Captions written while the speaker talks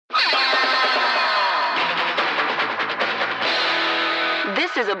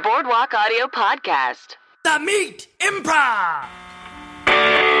is a Boardwalk Audio podcast. The Meat Improv!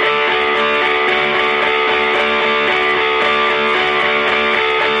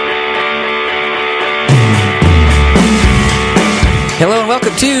 Hello and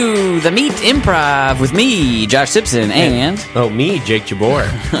welcome to The Meat Improv with me, Josh Simpson, and... me, Jake Jabor.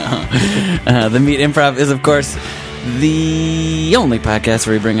 The Meat Improv is, of course, the only podcast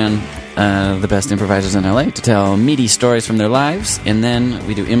where we bring on the best improvisers in LA to tell meaty stories from their lives, and then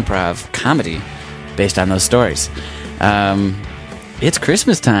we do improv comedy based on those stories. It's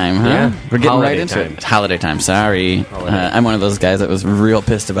Christmas time, huh? Yeah. We're getting Holiday right into time. it. It's holiday time, sorry. I'm one of those guys that was real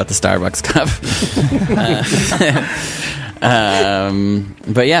pissed about the Starbucks cup.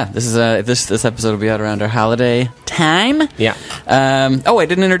 But yeah, this is this episode will be out around our holiday time. Yeah. I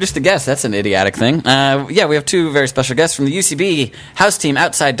didn't introduce the guests. That's an idiotic thing. We have two very special guests from the UCB house team,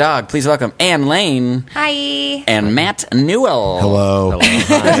 Outside Dog. Please welcome Ann Lane. Hi. And Matt Newell. Hello.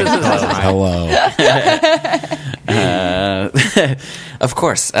 Hello. Of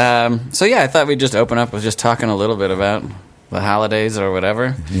course. I thought we'd just open up with just talking a little bit about the holidays or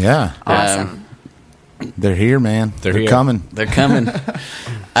whatever. Yeah. Awesome. They're here, man. They're here. coming. They're coming.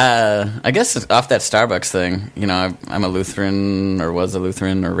 I guess off that Starbucks thing, I'm a Lutheran, or was a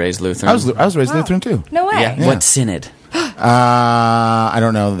Lutheran, or raised Lutheran. I was raised Lutheran too. No way. Yeah. What synod? I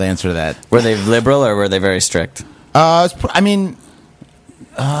don't know the answer to that. Were they liberal or were they very strict? It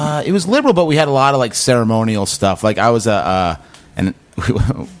was liberal, but we had a lot of like ceremonial stuff. Like I was and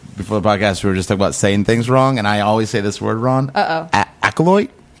before the podcast, we were just talking about saying things wrong, and I always say this word wrong.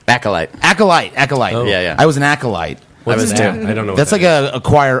 Acolyte. Acolyte. Oh. Yeah. I was an acolyte. What's was that? too. I don't know. That's what like a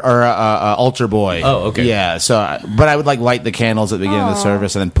choir or a altar boy. Oh, okay. Yeah. So, but I would like light the candles at the beginning of the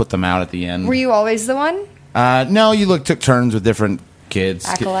service and then put them out at the end. Were you always the one? No, you took turns with different kids.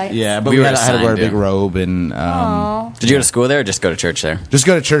 Acolytes? Yeah, but We we were had to wear a assigned, big yeah. robe and Did you go to school there or just go to church there? just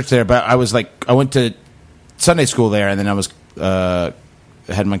go to church there. But I went to Sunday school there, and then I was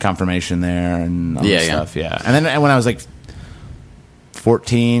had my confirmation there and all that stuff. Yeah, and then when I was like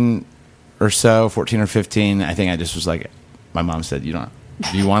 14 or 15, I think I just was like, my mom said, do you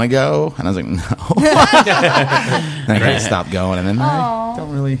want to go? And I was like, no. And I kind of stopped going, and then I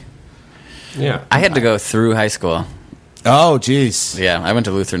don't really. Yeah. I had to go through high school. Oh, jeez. Yeah, I went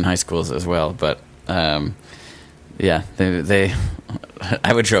to Lutheran high schools as well, but I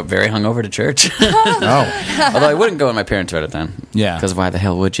would show up very hungover to church. Oh, Although I wouldn't go when my parents were out of town. Yeah. Because why the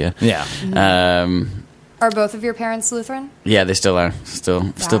hell would you? yeah. Are both of your parents Lutheran? Yeah, they still are.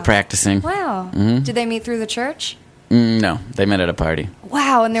 Still practicing. Wow. Did they meet through the church? No, they met at a party.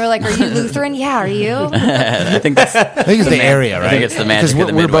 Wow. And they were like, are you Lutheran? Yeah, are you? I think it's the area, right? I think it's the magic of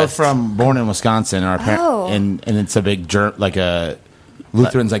the we're both Midwest. born in Wisconsin. Our and it's a big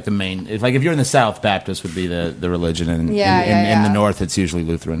Lutheran's like the main. If you're in the South, Baptist would be the religion, and in the North, it's usually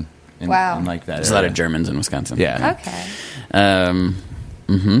Lutheran. Wow. And like that. There's a lot of Germans in Wisconsin. Yeah. Okay.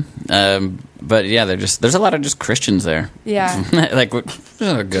 But yeah, there's a lot of just Christians there. Yeah. Like, good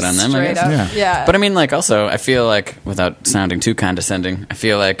on them, I Straight guess. up. Yeah. But I mean, also, I feel like, without sounding too condescending, I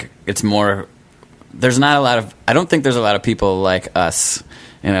feel like it's more. I don't think there's a lot of people like us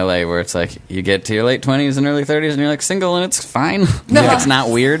in LA where it's like you get to your late 20s and early 30s and you're like single and it's fine. Like, it's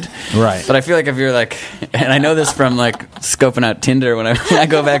not weird. Right. But I feel like if you're like, and I know this from scoping out Tinder when I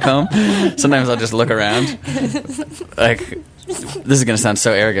go back home, sometimes I'll just look around. This is going to sound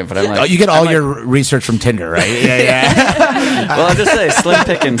so arrogant, but I'm like... Oh, you get all your research from Tinder, right? Yeah. Well, I'll just say, slim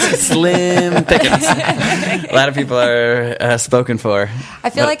pickings. A lot of people are spoken for.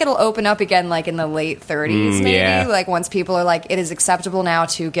 I feel like it'll open up again, in the late 30s, maybe. yeah. Once people are like, it is acceptable now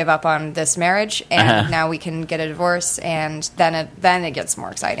to give up on this marriage, and now we can get a divorce, and then it gets more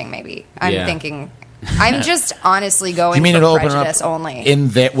exciting, maybe. I'm thinking... I'm just honestly going You mean for it'll open prejudice up only.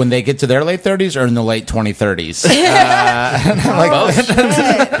 when they get to their late 30s or in the late 2030s?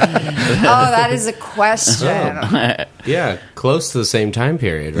 That is a question. Yeah. Close to the same time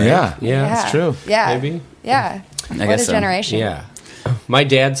period, right? Yeah. Yeah. It's true. Yeah. Maybe. Yeah. I What guess a so. generation. Yeah. My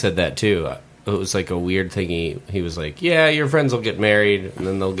dad said that too. It was like a weird thing. He was like, yeah, your friends will get married and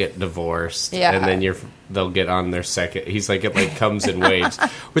then they'll get divorced. Yeah. And then they'll get on their second. He's like, it comes in waves,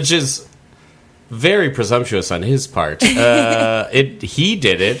 which is very presumptuous on his part. He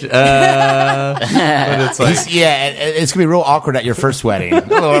did it, but it's like it's gonna be real awkward at your first wedding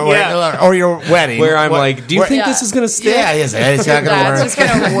or your wedding, where I'm like, do you think this is gonna stick? Yeah, it's not gonna Dad's work. just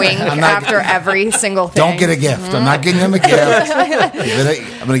going to wink after every single thing. Don't get a gift. I'm not getting him a gift.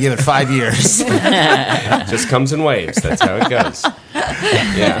 I'm gonna give it 5 years. Just comes in waves. That's how it goes.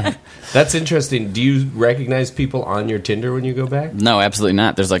 Yeah. That's interesting. Do you recognize people on your Tinder when you go back? No, absolutely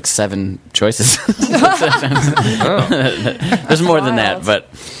not. There's like 7 choices. Oh. There's more than that, but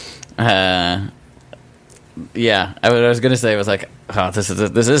yeah. I was going to say, I was like, oh, this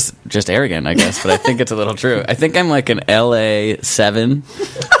is just arrogant, I guess, but I think it's a little true. I think I'm like an LA 7,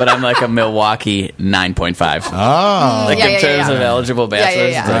 but I'm like a Milwaukee 9.5. Oh. Like in terms of eligible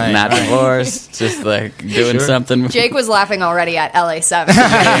bachelors, yeah. it's like not divorced, just like doing something. Jake was laughing already at LA 7.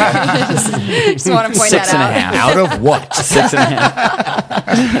 just want to point 6 that and a out. half. Out of what?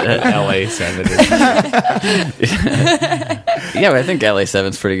 6.5. LA 7. Yeah, but I think LA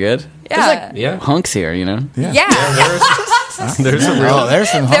 7's pretty good. Yeah. Yeah. Hunks here, you know? Yeah. There's some real. Oh, there's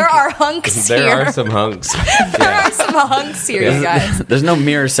some. There are hunks There here. are some hunks. There are some hunks here, you guys. There's no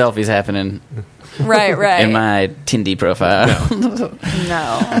mirror selfies happening Right. in my Tindy profile.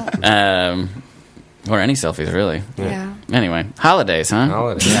 No. Or any selfies, really. Yeah. Anyway, holidays, huh?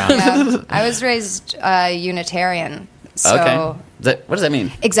 Holiday. Yeah. I was raised Unitarian. So Okay. What does that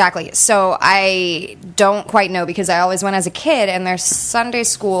mean? Exactly. So I don't quite know because I always went as a kid, and their Sunday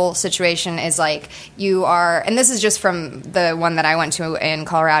school situation is like you are, and this is just from the one that I went to in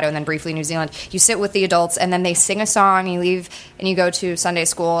Colorado and then briefly New Zealand. You sit with the adults, and then they sing a song. You leave, and you go to Sunday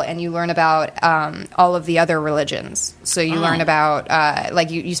school, and you learn about all of the other religions. So you learn about,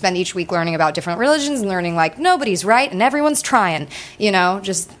 like you spend each week learning about different religions and learning like nobody's right and everyone's trying. You know,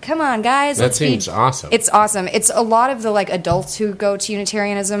 just come on, guys. That seems awesome. It's awesome. It's a lot of the like adults who go to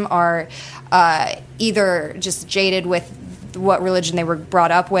Unitarianism are either just jaded with what religion they were brought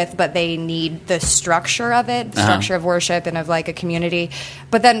up with, but they need the structure of it, the structure of worship and of like a community.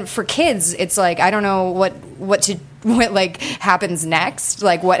 But then for kids, it's like I don't know what like happens next,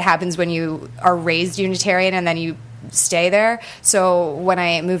 like what happens when you are raised Unitarian and then you stay there. So when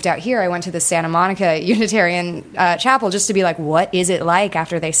I moved out here, I went to the Santa Monica Unitarian chapel just to be like, what is it like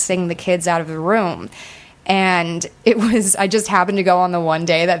after they sing the kids out of the room? And it was, I just happened to go on the one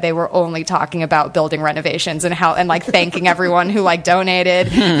day that they were only talking about building renovations and how, and like thanking everyone who like donated,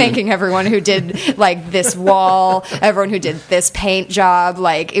 thanking everyone who did like this wall, everyone who did this paint job.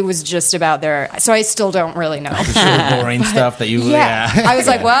 Like it was just about so I still don't really know. boring stuff that you. Yeah. I was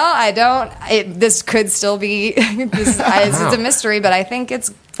like, well, this could still be, it's a mystery, but I think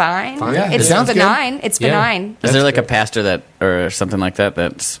it's fine. Yeah, It's it sounds benign. good. It's benign. Is there like a pastor that or something like that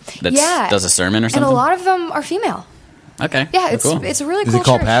that Yeah. does a sermon or something? And a lot of them are female. Okay. Yeah, it's cool. it's a really Is cool it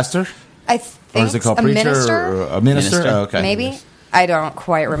called church. pastor? I think Or is it called a preacher? minister, Or a minister? Minister. Oh, okay. maybe. I don't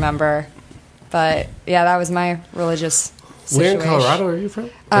quite remember, but yeah, that was my religious Where situation. in Colorado are you from?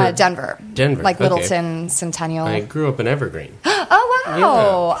 Denver. Denver, like okay. Littleton, Centennial. I grew up in Evergreen. Oh wow!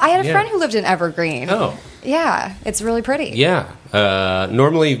 Yeah. I had a Yeah. friend who lived in Evergreen. Oh. Yeah, it's really pretty. Yeah.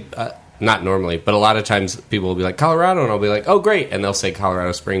 Normally, not normally, but a lot of times people will be like Colorado, and I'll be like, oh great, and they'll say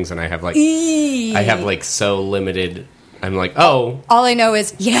Colorado Springs, and I have like so limited. I'm like, oh, All I know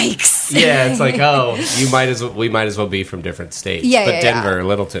is yikes. yeah. It's like, oh, we might as well be from different states. Yeah, but yeah, Denver,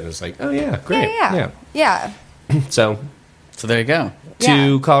 Littleton is like, oh yeah, great, Yeah. So So there you go. to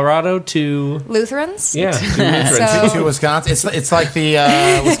Yeah. Colorado, to Lutherans. yeah, to Lutherans. So- To Wisconsin. It's like the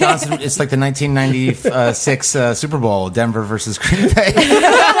Wisconsin. It's like the 1996 Super Bowl, Denver versus Green Bay.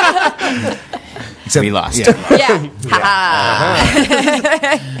 Except, We lost. Yeah. Yeah.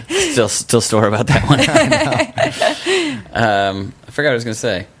 Still sore about that one. I forgot what I was going to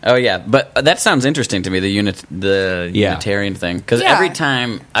say. Oh yeah, but that sounds interesting to me. The Unitarian thing, because Yeah. every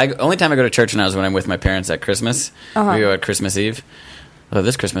time only time I go to church now is when I'm with my parents at Christmas. We go at Christmas Eve. Well,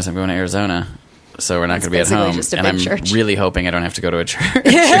 this Christmas I'm going to Arizona, so we're not going to be at basically home. just a And big I'm church. really hoping I don't have to go to a church.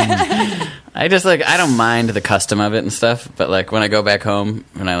 I just I don't mind the custom of it and stuff, but like when I go back home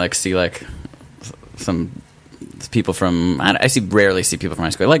and I like see like some people from I rarely see people from high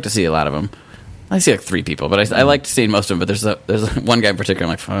school. I like to see a lot of them. I see like 3 people, but I like seeing most of them. But there's one guy in particular. I'm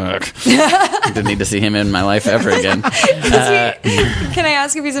like, fuck, I didn't need to see him in my life ever again. Can I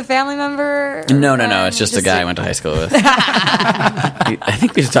ask if he's a family member? No. It's just a guy I went to high school with. I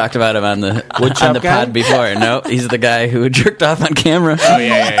think we've talked about him on the Woodchuck guy? pod before. No, he's the guy who jerked off on camera. Oh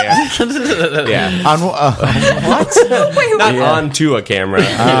yeah. Yeah. On what? Not onto a camera. It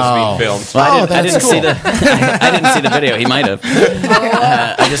was being filmed. Well, I that's didn't see the I didn't see the video. He might have.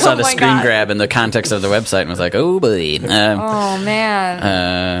 I just saw the my screen God. grab and the context of the website and was like, oh boy. Oh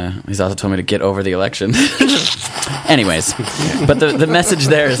man. He's also told me to get over the election. Anyways, but the message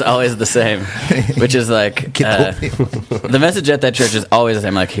there is always the same, which is like the message at that church is always the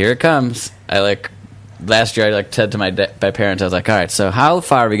same. Like, here it comes. Last year I said to my parents, I was like, all right, so how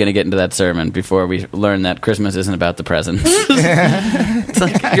far are we going to get into that sermon before we learn that Christmas isn't about the presents? It's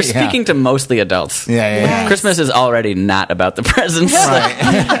like you're speaking to mostly adults. Yeah. Christmas is already not about the presents. Like,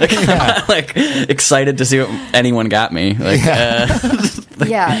 I'm like excited to see what anyone got me. Like,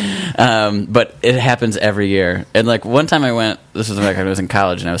 but it happens every year. And like one time I went. This was like I was in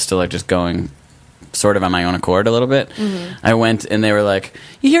college and I was still like just going sort of on my own accord a little bit. Mm-hmm. I went and they were like,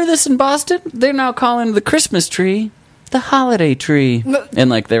 "You hear this in Boston? They're now calling the Christmas tree the holiday tree." And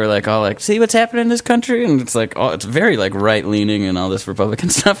like they were like all like, "See what's happening in this country?" And it's like, oh, it's very like right leaning and all this Republican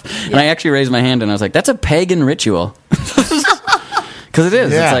stuff. And I actually raised my hand and I was like, "That's a pagan ritual." Because it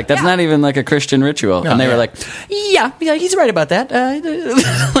is. Yeah. It's like, that's not even like a Christian ritual. No, and they were like, yeah, he's right about that.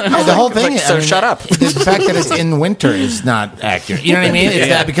 The whole thing like, is... shut up. The fact that it's in winter is not accurate. You know what I mean? It's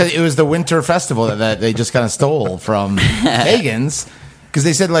that because it was the winter festival that they just kind of stole from pagans. Because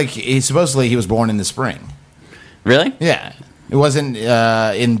they said, like, supposedly he was born in the spring. Really? Yeah. It wasn't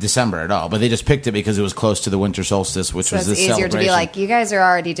in December at all, but they just picked it because it was close to the winter solstice, which was this celebration. It's easier to be like, you guys are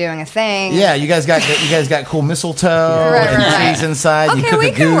already doing a thing. Yeah, you guys got cool mistletoe and trees inside. Okay, you cook we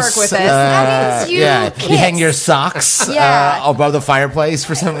a can goose. work with this. That means you hang your socks above the fireplace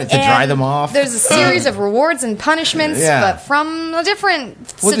for someone to dry them off. There's a series of rewards and punishments, but from a different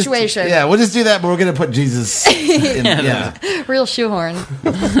situation. We'll just do that, but we're going to put Jesus in. Real shoehorn.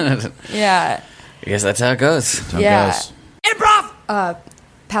 Yeah. I guess that's how it goes. Improv!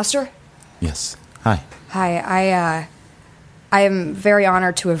 Pastor? Yes. Hi. Hi. I am very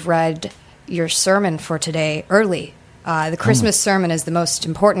honored to have read your sermon for today early. The Christmas sermon is the most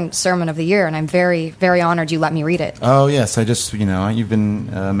important sermon of the year, and I'm very, very honored you let me read it. Oh, yes. I just, you've been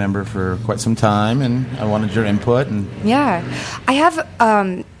a member for quite some time, and I wanted your input. And yeah. I have,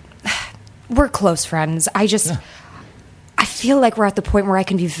 we're close friends. I feel like we're at the point where I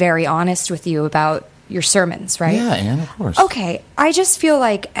can be very honest with you about your sermons, right? Yeah, Anne, of course. Okay, I just feel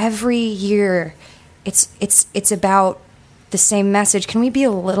like every year it's about the same message. Can we be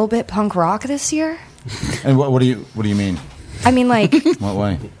a little bit punk rock this year? And what do you mean? I mean, like what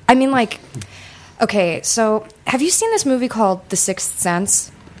way? I mean, like, okay, so have you seen this movie called The Sixth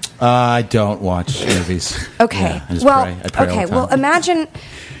Sense? I don't watch movies. Okay, I pray all the time. Well, imagine.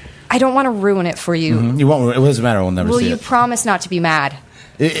 I don't want to ruin it for you. Mm-hmm. You won't. It doesn't matter. We'll never see it. Will you promise not to be mad?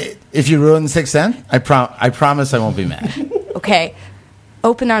 If you ruin The Sixth Sense, I promise I won't be mad. Okay.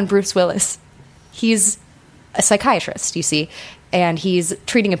 Open on Bruce Willis. He's a psychiatrist, you see, and he's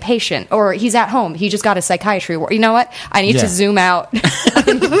treating a patient, or he's at home. He just got a psychiatry award. You know what? I need to zoom out.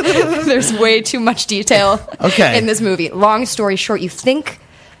 There's way too much detail in this movie. Long story short, you think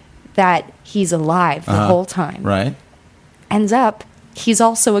that he's alive the whole time. Right. Ends up, he's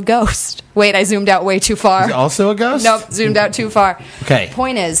also a ghost. Wait, I zoomed out way too far. He's also a ghost? Nope, zoomed out too far. Okay.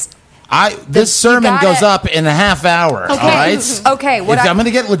 Point is, this sermon goes up in a half hour. Okay. All right. Okay. I'm going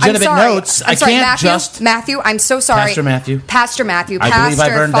to get legitimate notes. I'm sorry, Matthew. I'm so sorry. Pastor Matthew. I believe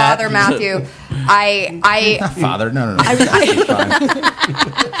I've earned Father that. Matthew. Father. No.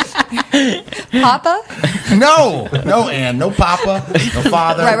 Papa? No, Ann. No Papa. No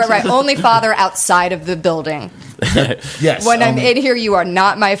Father. Right. Only Father outside of the building. Yes. When I'm in here, you are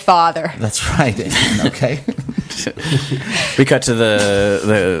not my father. That's right. Okay. We cut to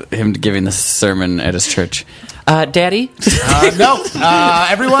the him giving the sermon at his church. Daddy? No.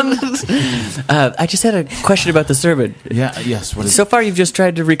 Everyone? I just had a question about the sermon. Yeah. Yes. What is so far, you've just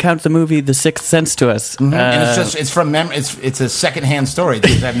tried to recount the movie The Sixth Sense to us. Mm-hmm. And it's from memory. It's a secondhand story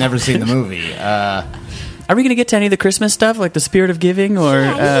because I've never seen the movie. Are we going to get to any of the Christmas stuff, like the spirit of giving, or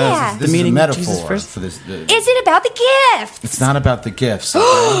the this meaning is a metaphor of Jesus first? for this? Is it about the gifts? It's not about the gifts. Okay,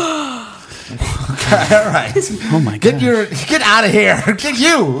 all right. Oh my god! Get out of here! Get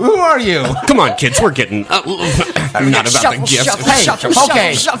you! Who are you? Come on, kids. We're getting not about the gifts.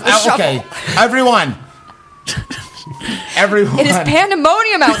 Okay, everyone. It is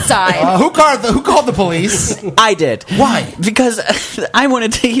pandemonium outside. Who called the police? I did. Why? Because I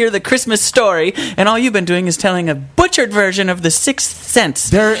wanted to hear the Christmas story, and all you've been doing is telling a butchered version of The Sixth Sense.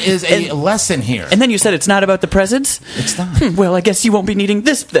 There is a lesson here. And then you said it's not about the presents? It's not. Well, I guess you won't be needing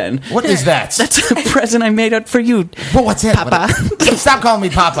this then. What is that? That's a present I made up for you. Well, what's it? Papa. Stop calling me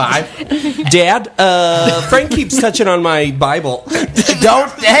Papa. Dad, Frank keeps touching on my Bible.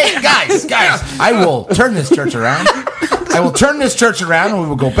 Hey, guys, I will turn this church around. I will turn this church around, and we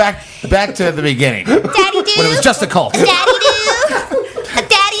will go back to the beginning. Daddy do. When it was just a cult. Daddy do.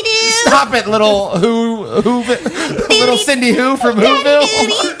 Daddy do. Stop it, little little Cindy Who from Whoville.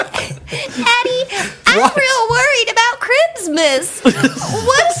 Daddy, I'm real worried about Christmas. What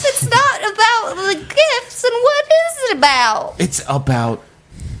if it's not about the gifts, and what is it about? It's about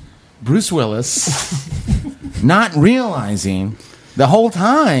Bruce Willis not realizing the whole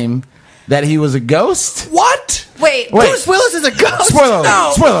time that he was a ghost. What? Wait. Bruce Willis is a ghost. Spoiler alert.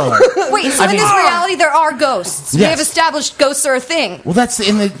 No. Spoiler alert. Wait, so in this reality, there are ghosts. We Yes. have established ghosts are a thing. Well, that's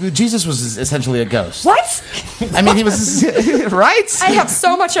Jesus was essentially a ghost. What? I mean, he was right. I have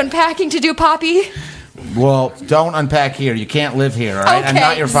so much unpacking to do, Poppy. Well, don't unpack here. You can't live here. All right, I'm Okay,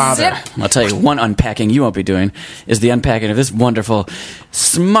 not your father. zip. I'll tell you, one unpacking you won't be doing is the unpacking of this wonderful,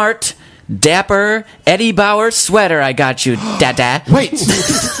 smart, dapper Eddie Bauer sweater I got you, Dada.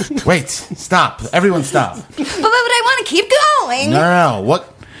 Wait, stop! Everyone, stop! But I want to keep going. No.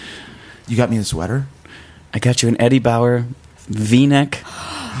 What? You got me a sweater? I got you an Eddie Bauer V-neck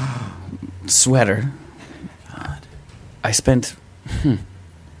sweater. I spent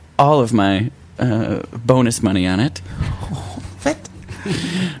all of my bonus money on it. What?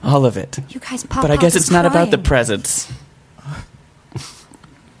 All of it. You guys, Pop. But I guess it's not about the crying. presents.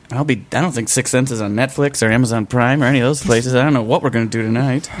 I don't think 6 Cents is on Netflix or Amazon Prime or any of those places. I don't know what we're going to do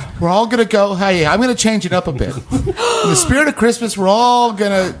tonight. We're all gonna go. Hey, I'm gonna change it up a bit. In the spirit of Christmas, we're all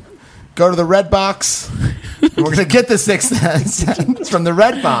gonna go to the Red Box. We're gonna get the 6 Cents from the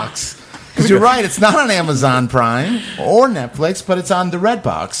Red Box. Because you're right, it's not on Amazon Prime or Netflix, but it's on the Red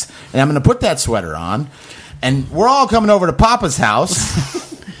Box. And I'm gonna put that sweater on, and we're all coming over to Papa's house.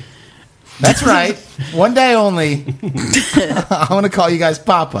 That's right. One day only. I want to call you guys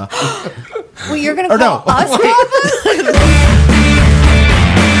Papa. Well, you're going to Or call no. us Wait. Papa?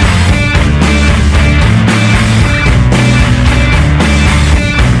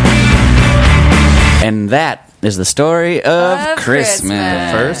 And that is the story of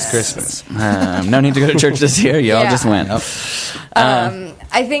Christmas. First Christmas. No need to go to church this year. Y'all Yeah. just went.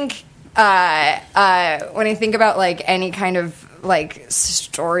 I think when I think about like any kind of like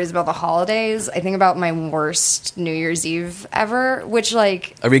stories about the holidays, I think about my worst New Year's Eve ever, which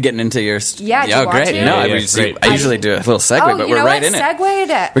like Are we getting into your... Yeah, do you oh, want great. to? No, Yeah, I great. usually do a little segue, but you we're know right what? in it. Segued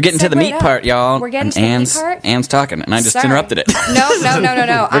it. We're getting to the Segued meat up. part, y'all. We're getting And to the meat Anne's, part. Anne's talking, and I just Sorry. interrupted it. No.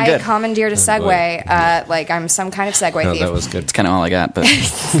 We're I good. commandeered a segue. Like I'm some kind of segue No, thief. that was good. It's kind of all I got, but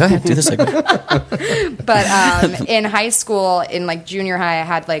go ahead, do the segue. But in high school, in like junior high, I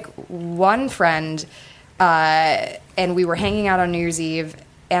had like one friend, and we were hanging out on New Year's Eve,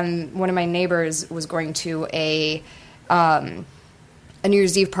 and one of my neighbors was going to a New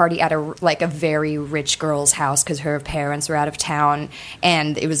Year's Eve party at a very rich girl's house because her parents were out of town,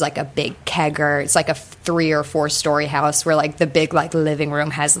 and it was like a big kegger. It's like a 3 or 4 story house where like the big like living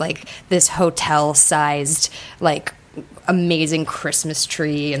room has like this hotel sized like amazing Christmas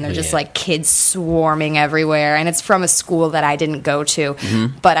tree, and they're just like kids swarming everywhere, and it's from a school that I didn't go to,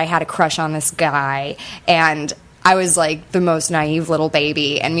 but I had a crush on this guy, and I was like the most naive little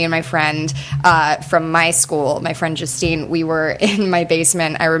baby, and me and my friend from my school, my friend Justine, we were in my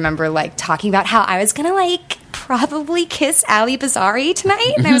basement. I remember like talking about how I was gonna like probably kiss Ali Bazari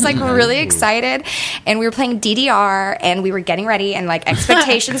tonight, and I was like really excited, and we were playing DDR, and we were getting ready, and like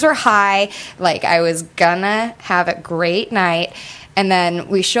expectations were high, like I was gonna have a great night, and then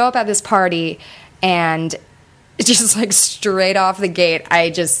we show up at this party, and just like straight off the gate, I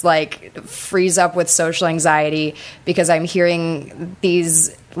just like freeze up with social anxiety because I'm hearing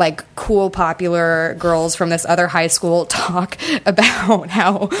these like cool popular girls from this other high school talk about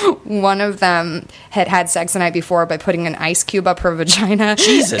how one of them had had sex the night before by putting an ice cube up her vagina.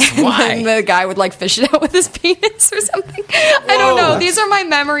 Jesus, and why? then the guy would like fish it out with his penis or something. I don't know. These are my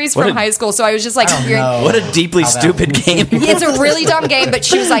memories What from a- hii school. So I was just like hearing. What a deeply stupid game. It's a really dumb game, but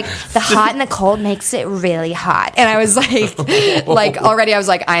she was like, the hot and the cold makes it really hot. And I was like already I was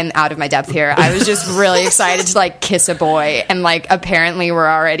like, I'm out of my depth here. I was just really excited to like kiss a boy, and like apparently we're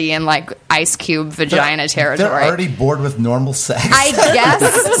already in like ice cube vagina territory. They're already bored with normal sex. I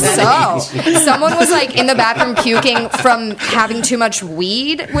guess so. Someone was like in the bathroom puking from having too much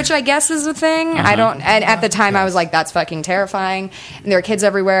weed, which I guess is a thing. I don't. And at the time, I was like, "That's fucking terrifying." And there were kids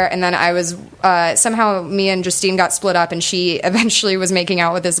everywhere. And then I was somehow me and Justine got split up, and she eventually was making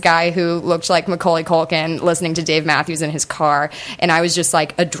out with this guy who looked like Macaulay Culkin, listening to Dave Matthews in his car, and I was just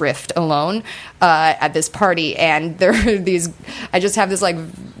like adrift alone at this party. And there are these. I just have this like.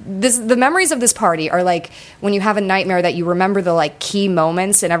 The memories of this party are like when you have a nightmare that you remember the like key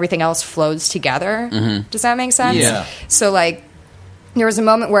moments and everything else flows together. Does that make sense? Yeah. So like there was a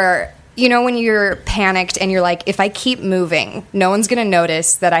moment where, you know, when you're panicked and you're like, if I keep moving, no one's going to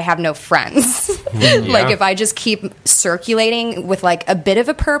notice that I have no friends. Like if I just keep circulating with like a bit of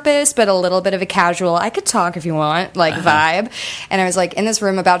a purpose, but a little bit of a casual, I could talk if you want, like vibe. And I was like in this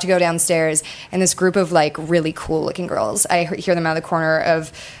room about to go downstairs, and this group of like really cool looking girls, I hear them out of the corner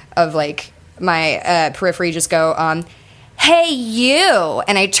of like my periphery just go, hey, you.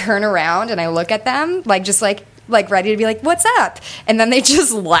 And I turn around and I look at them like just like like ready to be like, "What's up?" And then they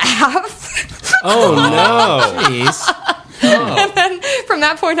just laugh. Oh no! Jeez. And then from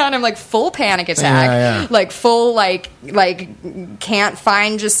that point on, I'm like full panic attack, Yeah. like full like can't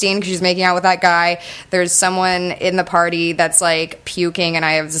find Justine because she's making out with that guy. There's someone in the party that's like puking, and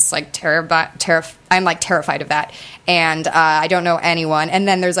I have just like I'm like terrified of that, and I don't know anyone. And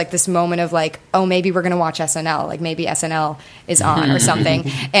then there's like this moment of like, oh, maybe we're gonna watch SNL, like maybe SNL is on or something,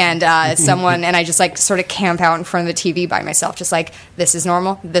 and I just like sort of camp out in front of the TV by myself, just like, this is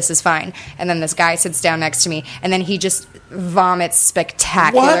normal, this is fine. And then this guy sits down next to me, and then he just vomits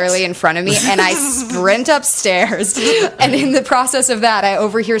spectacularly in front of me, and I sprint upstairs, and in the process of that, I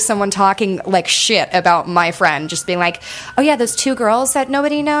overhear someone talking like shit about my friend, just being like, oh yeah, those two girls that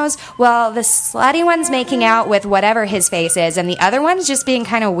nobody knows, well, the slutty one's making out with whatever his face is, and the other one's just being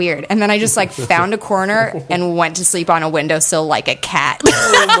kind of weird. And then I just like found a corner and went to sleep on a windowsill like a cat.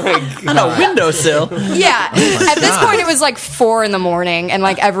 On a windowsill. Yeah. At this point, it was like 4 a.m, and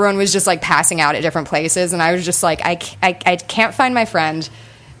like everyone was just like passing out at different places, and I was just like, I can't find my friend.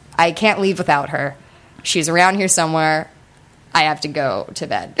 I can't leave without her. She's around here somewhere. I have to go to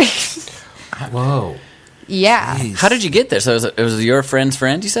bed. Whoa. Yeah. How did you get there? So it was your friend's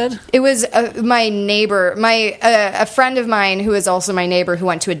friend, you said? It was my neighbor, a friend of mine who is also my neighbor who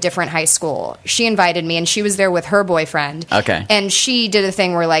went to a different high school. She invited me, and she was there with her boyfriend. Okay. And she did a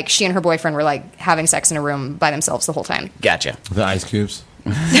thing where like she and her boyfriend were like having sex in a room by themselves the whole time. Gotcha. The ice cubes.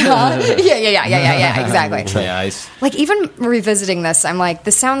 Yeah, exactly. Tray ice. Like even revisiting this, I'm like,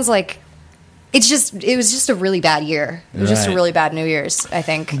 this sounds like it was just a really bad year. It was just a Right. really bad New Year's, I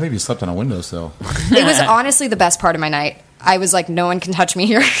think. Maybe you slept on a windowsill. It was honestly the best part of my night. I was like, no one can touch me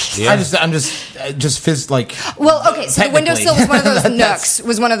here. Yeah. I'm just like. Well, okay, so the Technically. windowsill was one of those nooks.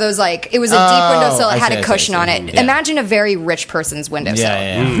 Was one of those like it was a deep windowsill. It I had see, a I see, cushion I see. on it. Yeah. Imagine a very rich person's windowsill.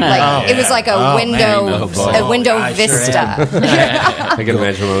 Yeah. Like it was like a window, man. a window I sure vista. I can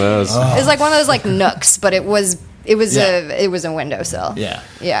imagine one of those. It was like one of those like nooks, but it was a windowsill. Yeah.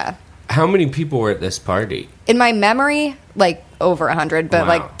 Yeah. How many people were at this party? In my memory, like over 100, but Wow.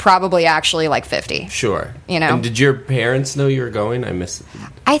 like probably actually like 50. Sure. You know? And did your parents know you were going? I missed it.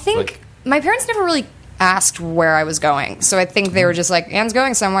 I think Like- my parents never really asked where I was going, so I think they were just like, Anne's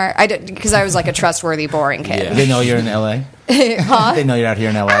going somewhere. I did because I was like a trustworthy, boring kid. Yeah. They know you're in L.A. Huh? They know you're out here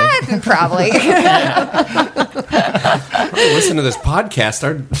in L.A. Probably. Oh, listen to this podcast.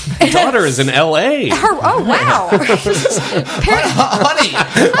 Our daughter is in L.A. Oh wow! Honey,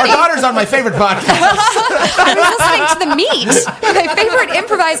 our daughter's on my favorite podcast. I was listening to The Meet, my favorite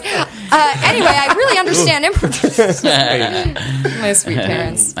improvised. Anyway, I really understand improvised. My sweet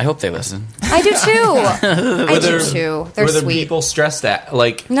parents. I hope they listen. I do too. I do too. They're Were the sweet. people stressed out?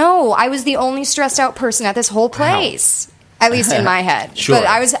 Like, No, I was the only stressed out person at this whole place. At least in my head. Sure. But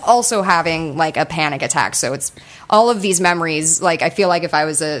I was also having like a panic attack. So it's all of these memories. Like I feel like if I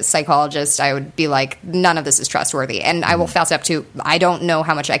was a psychologist, I would be like, none of this is trustworthy. And I will fess up to, I don't know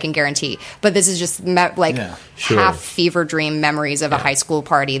how much I can guarantee. But this is just Sure. half fever dream memories of a high school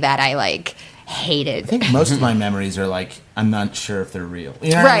party that I like hated. I think most of my memories are like, I'm not sure if they're real. You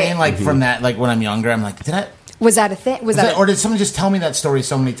know what Right. I mean? Like from that, like when I'm younger, I'm like, Was that a thing? or did someone just tell me that story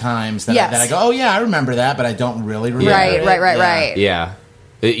so many times that, Yes. that I go, oh yeah, I remember that, but I don't really remember Right, it. right. yeah.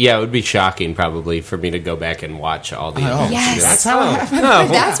 Yeah, it would be shocking probably for me to go back and watch all the events. Yes. That's how it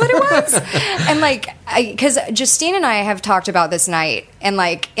happened. That's what it was. And like, because Justine and I have talked about this night, and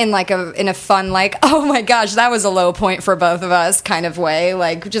like in a fun like, oh my gosh, that was a low point for both of us kind of way.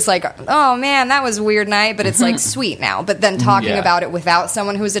 Like just like, oh man, that was a weird night, but it's like sweet now. But then talking Yeah. about it without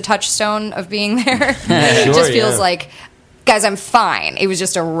someone who's a touchstone of being there Sure, just feels yeah. like, guys, I'm fine. It was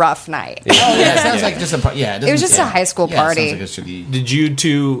just a rough night. Oh yeah, it sounds like just a It was just a high school party. It sounds like it should be. Did you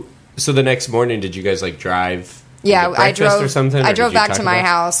two? So the next morning, did you guys like drive? Yeah, and get I breakfast drove. or something. I or drove did you back talk to my about-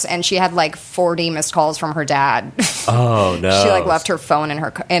 house, and she had like 40 missed calls from her dad. Oh no! She like left her phone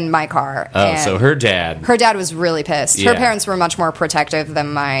in my car. Oh, and so her dad. Her dad was really pissed. Yeah. Her parents were much more protective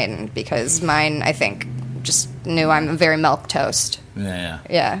than mine because mine, I think, just knew I'm a very milk toast. Yeah.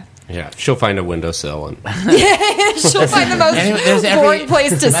 Yeah. Yeah, she'll find a windowsill and She'll find the most Anyway, there's boring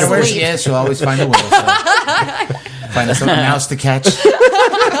place to no matter where she sleep. is, she'll always find a windowsill. Find a mouse to catch. She'll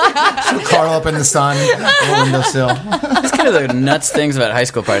curl up in the sun on a windowsill. It's kind of the nuts things about high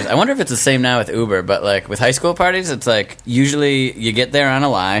school parties. I wonder if it's the same now with Uber, but like with high school parties, it's like usually you get there on a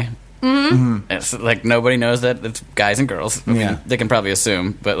lie, It's like nobody knows that it's guys and girls. I mean, Yeah. they can probably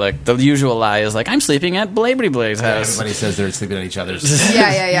assume, but like the usual lie is like, I'm sleeping at Blabley Blade's house. Everybody says they're sleeping at each other's.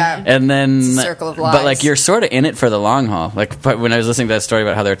 Yeah. And then, It's a circle of but lies. like you're sort of in it for the long haul. Like but when I was listening to that story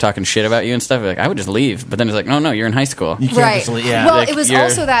about how they were talking shit about you and stuff, like I would just leave. But then it's like, no, you're in high school. You can't Right. just leave- yeah. Well, Like, it was you're-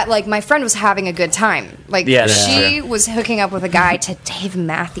 also that like my friend was having a good time. Like Yeah, that's she true. was hooking up with a guy to Dave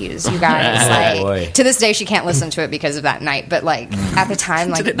Matthews. You guys, like boy. to this day she can't listen to it because of that night. But like at the time,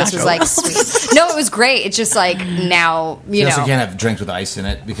 like Did it this not was go like well? sweet. No, it was great. It's just like now you You know. also can't have drinks with ice in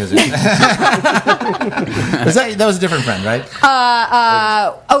it because that was a different friend, right?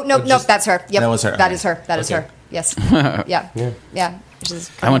 Oh no, that's her. Yep, That was her, That okay. is her. That is Okay. her. Yes. Yeah. Which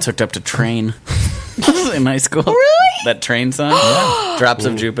is I once hooked up to Train in high school. Really? That Train song, Drops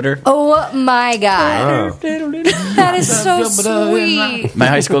of Jupiter. Oh my god, that is so sweet. My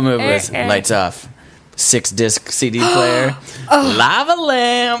high school move was lights off, 6-disc CD player, lava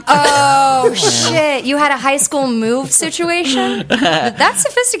lamp. Oh shit! You had a high school move situation. That's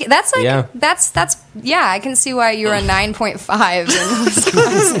sophisticated. That's like that's yeah. I can see why you're a 9.5 in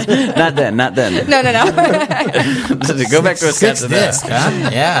Wisconsin. Not then. No. Go back to a sketch 6 of that. disc, huh?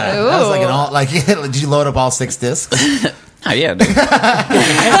 Yeah. That was like an all. Like, did you load up all 6 discs? Oh yeah, dude.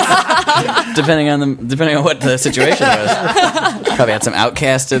 depending on what the situation was. Probably had some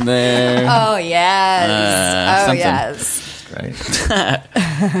Outcast in there. Oh yes. something. Yes. Right.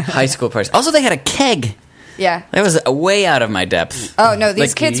 High school parties. Also, they had a keg. Yeah. That was way out of my depth. Oh no,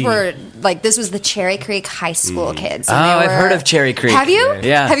 these Like, kids were like this was the Cherry Creek High School kids. Oh, and they I've were- heard of Cherry Creek. Have you?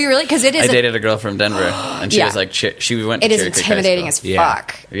 Yeah. Have you really? Because it is. I dated a girl from Denver, and she Yeah. was like, she went to It is Cherry Creek High intimidating School. as Yeah.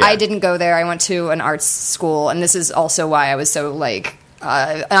 fuck. Yeah. I didn't go there. I went to an arts school, and this is also why I was so like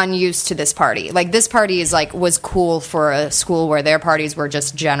unused to this party. Like this party is like was cool for a school where their parties were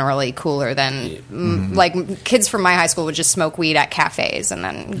just generally cooler than like kids from my high school would just smoke weed at cafes and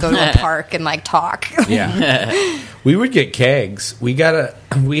then go to a park and like talk. Yeah. We would get kegs. We had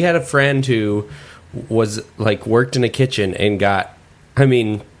a friend who was like worked in a kitchen and got. I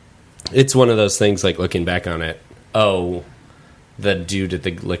mean, it's one of those things. Like looking back on it, the dude at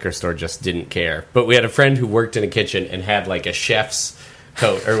the liquor store just didn't care. But we had a friend who worked in a kitchen and had like a chef's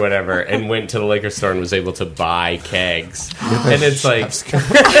coat or whatever, and went to the liquor store and was able to buy kegs. And it's like.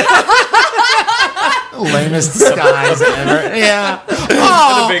 Lamest disguise ever. Yeah.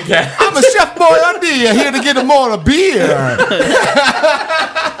 Oh, big cat. I'm a Chef Boyardee here to get him all a beer.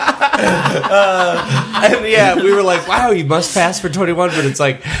 And yeah, we were like, wow, you must pass for 21. But it's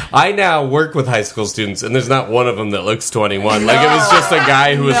like, I now work with high school students, and there's not one of them that looks 21. Like, it was just a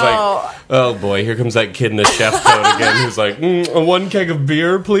guy who was like, oh boy, here comes that kid in the chef coat again, who's like, one keg of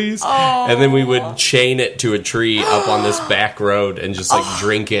beer, please. And then we would chain it to a tree up on this back road and just like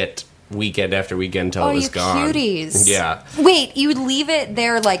drink it weekend after weekend until it was you gone. cuties. Yeah. Wait, you would leave it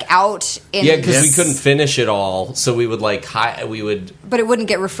there like out in Yeah, because we couldn't finish it all, so we would like but it wouldn't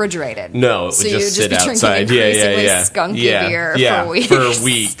get refrigerated. No, it would so you would just sit be drinking outside. increasingly Yeah. skunky beer for weeks. For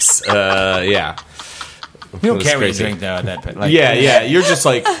weeks. Yeah. You don't was care what you crazy. drink though at that point. Like, Yeah. You're just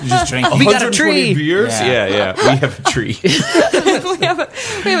like, You just drink. We got a 120 tree. beers? Yeah. Yeah. We have a tree. we have a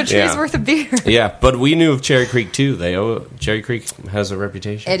tree's Yeah. worth of beer. Yeah, but we knew of Cherry Creek too. Cherry Creek has a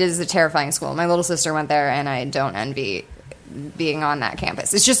reputation. It is a terrifying school. My little sister went there, and I don't envy being on that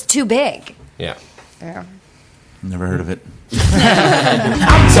campus. It's just too big. Yeah. Yeah. Never heard of it.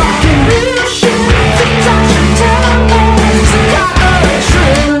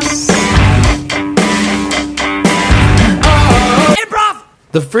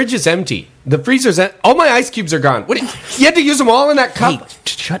 The fridge is empty. The freezer's all my ice cubes are gone. What? You had to use them all in that cup? Hey,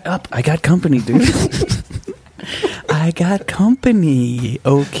 shut up. I got company, dude. I got company,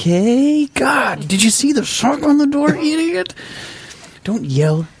 okay? God, did you see the shark on the door, idiot? Don't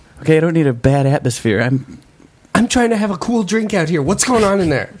yell. Okay, I don't need a bad atmosphere. I'm trying to have a cool drink out here. What's going on in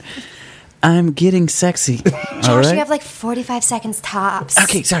there? I'm getting sexy. Josh, all right? you have like 45 seconds tops.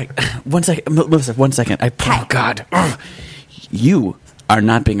 Okay, sorry. 1 second. Melissa, 1 second. Oh, God. You are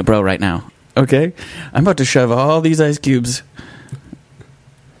not being a bro right now, okay? I'm about to shove all these ice cubes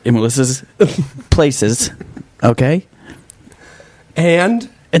in Melissa's places, okay? And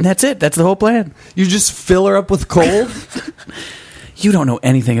that's it. That's the whole plan. you just fill her up with cold? You don't know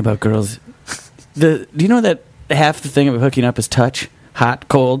anything about girls. Do you know that half the thing of hooking up is touch? Hot,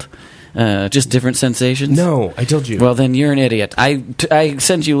 cold, just different sensations? No, I told you. Well, then you're an idiot. I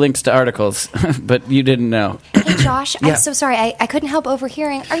sent you links to articles, but you didn't know. Hey, Josh, Yeah. I'm so sorry. I couldn't help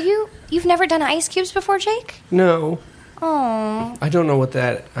overhearing. You've never done ice cubes before, Jake? no. Oh, I don't know what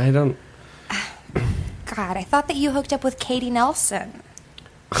that. I don't. God, I thought that you hooked up with Katie Nelson.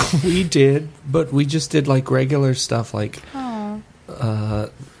 We did, but we just did like regular stuff, like,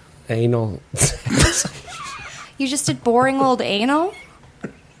 Anal. You just did boring old anal?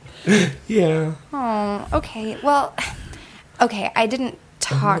 Yeah. Oh, okay. Well, okay, I didn't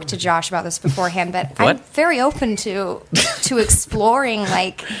talk to Josh about this beforehand, but What? I'm very open to exploring,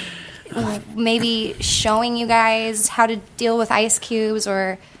 like, maybe showing you guys how to deal with ice cubes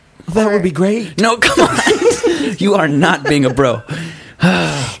or... That would be great. No, come on. You are not being a bro.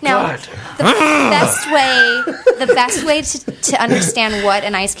 Now, the best way to understand what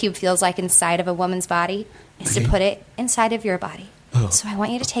an ice cube feels like inside of a woman's body is to put it inside of your body. Oh. So I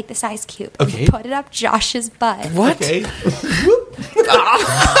want you to take this ice cube Okay. and put it up Josh's butt. What? Okay.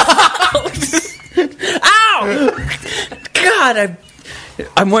 Ow! God,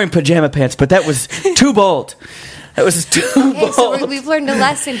 I'm wearing pajama pants, but that was too bold. That was too Okay, bold. so we've learned a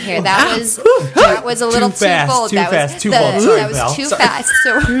lesson here. That was a little too, fast, bold. too that fast, was too bold. Sorry, that was Val. too Sorry. fast.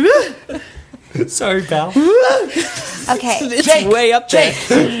 So Sorry, pal. okay. It's Jake, way up there.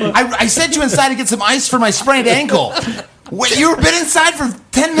 I sent you inside to get some ice for my sprained ankle. Wait, you've been inside for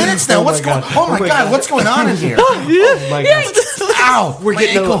 10 minutes now. Oh What's my going? God. Oh my God! What's going on in here? Oh my god. Ow! We're my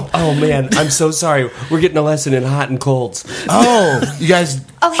getting ankle. oh man, I'm so sorry. We're getting a lesson in hot and colds. Oh, you guys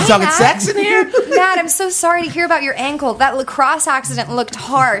Oh, hey, talking Matt. sex in here? Matt, I'm so sorry to hear about your ankle. That lacrosse accident looked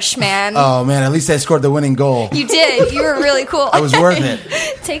harsh, man. Oh man, at least I scored the winning goal. You did. You were really cool. I was worth it.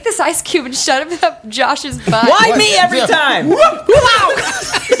 Take this ice cube and shove it up Josh's butt. Why me every time?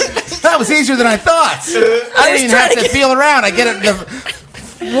 That was easier than I thought. I didn't even have to feel around. I get it.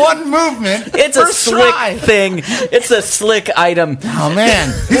 One movement. It's a first slick try. thing. It's a slick item. Oh man,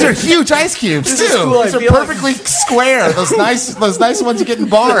 these are huge ice cubes too. cool. These I are feel like- perfectly square. Those nice ones you get in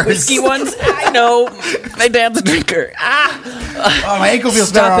bars. Whiskey ones, I know. My dad's a drinker. Oh, my ankle feels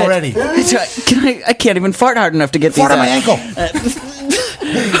Stop better it. already. I can't even fart hard enough to get Fart these on my out. ankle.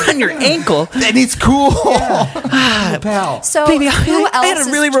 On your ankle? It needs cool. Pal. So Baby, who else I had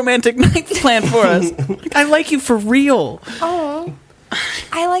a really romantic night planned for us. I like you for real. Oh,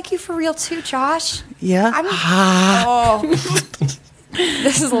 I like you for real too, Josh. Yeah? Oh,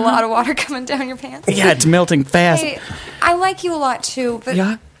 this is a lot of water coming down your pants. Yeah, it's melting fast. Hey, I like you a lot too, but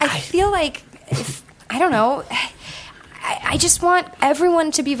Yeah? I feel like I don't know. I just want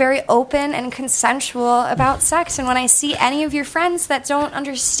everyone to be very open and consensual about sex. And when I see any of your friends that don't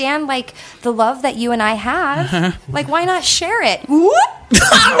understand, like, the love that you and I have, like, why not share it?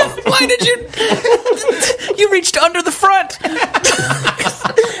 Why did you... You reached under the front.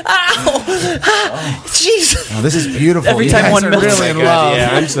 Ow. Jeez. Oh, this is beautiful. Every You time guys one are melts- really in God, love. yeah,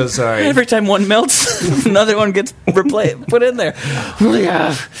 I'm so sorry. Every time one melts, another one gets put in there.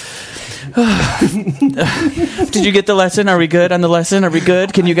 Yeah. Did you get the lesson? Are we good on the lesson? Are we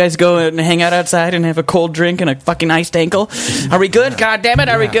good? Can you guys go and hang out outside and have a cold drink and a fucking iced ankle? Are we good? God damn it,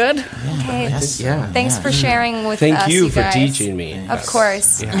 are we good? Okay. Yeah. Thanks for sharing with Thank us, you for guys. teaching me. Of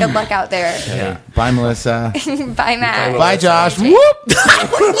course. Good luck out there. Yeah. Bye, Melissa. Bye, Matt. Bye, Josh. Jake. Whoop.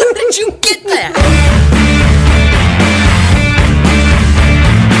 Where did you get that?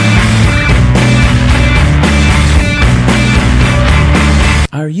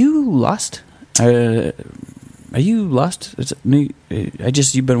 Are you lost? Are you lost?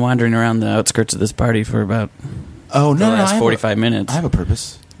 You've been wandering around the outskirts of this party for about Oh the no, last I have 45 minutes. I have a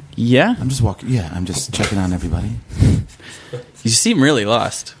purpose. Yeah? I'm just walking. Yeah, I'm just checking on everybody. You seem really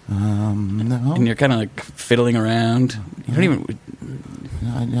lost. No, And you're kind of like fiddling around. You don't even...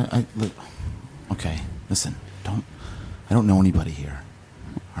 look. Okay, listen. I don't know anybody here.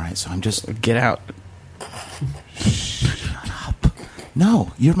 All right, so I'm just. Get out.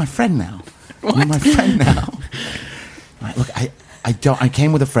 No, you're my friend now. You're my friend now. All right, look, I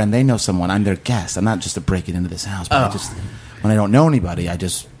came with a friend. They know someone. I'm their guest. I'm not just to break it into this house. But when I don't know anybody, I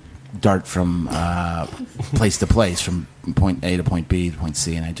just dart from place to place, from point A to point B to point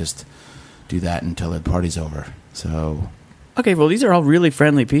C, and I just do that until the party's over. So Okay, well, these are all really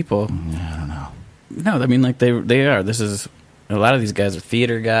friendly people. I don't know. No, I mean, like, they are. This is... A lot of these guys are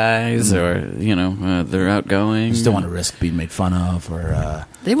theater guys, or, they're outgoing. I just don't want to risk being made fun of, or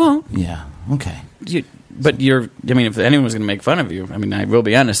They won't. yeah. Okay. If anyone was going to make fun of you, I mean, I will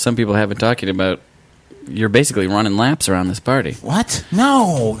be honest, some people have been talking about you're basically running laps around this party. What?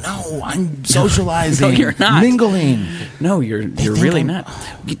 No, I'm socializing. No, you're not. Mingling. No, you're think really I'm- not.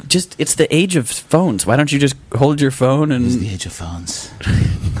 It's the age of phones. Why don't you just hold your phone It's and the age of phones.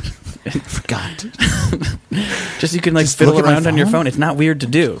 Forgot. you can like Just fiddle look at my around on your phone? phone? It's not weird to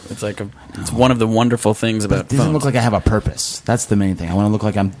do. It's like it's one of the wonderful things about It doesn't phones. look like I have a purpose. That's the main thing. I want to look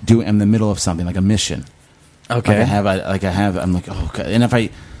like I'm in the middle of something, like a mission. Okay. I'm like, oh, okay. And if I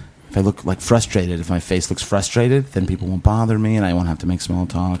look like frustrated, if my face looks frustrated, then people won't bother me, and I won't have to make small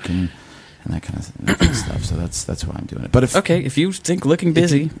talk and that kind of stuff. So that's why I'm doing it. But if Okay, if you think looking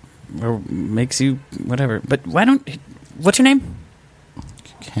busy, or makes you whatever. But why don't? What's your name?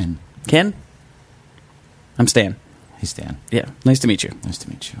 Ken. Ken. I'm Stan. Hey, Stan. Yeah, nice to meet you. Nice to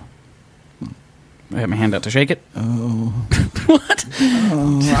meet you. I have my hand out to shake it. Oh. What?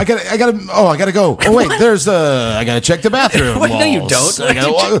 I gotta go. Oh, wait, I gotta check the bathroom Wait, no, you walls. don't.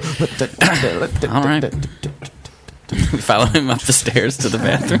 All right. right. We follow him up the stairs to the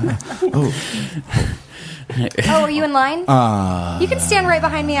bathroom. Oh, are you in line? You can stand right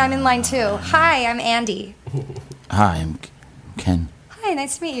behind me. I'm in line too. Hi, I'm Andy. Hi, I'm Ken. Hi,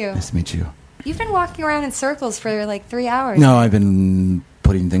 nice to meet you. Nice to meet you. You've been walking around in circles for like 3 hours. No, I've been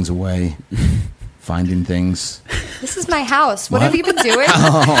putting things away, finding things. This is my house. What have you been doing? Wait,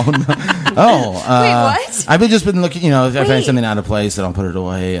 what? I've just been looking, if I Wait. find something out of place, then I'll put it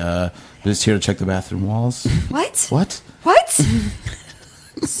away. Just here to check the bathroom walls. What? What? What?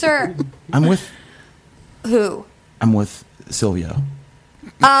 Sir, I'm with Oh, Silvio.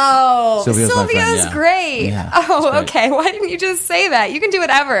 Sylvia's my friend, Sylvia's yeah. great. Yeah, Oh, she's great. okay. Why didn't you just say that? You can do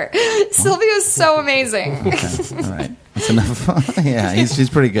whatever. Sylvia's so amazing. Okay, all right. That's enough. Yeah, she's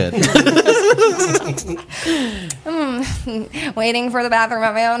pretty good. Waiting for the bathroom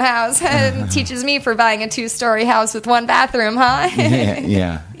at my own house teaches me for buying a 2-story house with 1 bathroom, huh?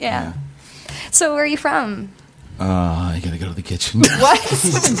 Yeah. So where are you from? I gotta go to the kitchen. What?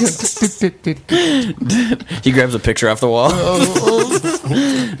 He grabs a picture off the wall.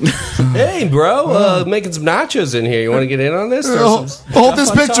 Hey, bro, making some nachos in here. You want to get in on this? Hold this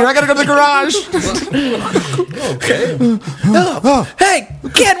picture. I gotta go to the garage. Okay. Hey,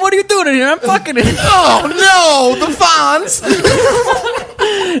 Ken, what are you doing in here? I'm fucking in. Oh no, the Fonz.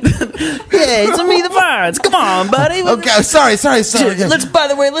 Hey, it's me, the Fonz. Come on, buddy. Okay, sorry. By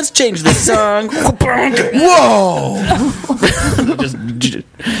the way, let's change the song. Whoa.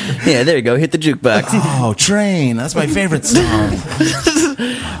 Yeah, there you go. Hit the jukebox. Oh, Train. That's my favorite song.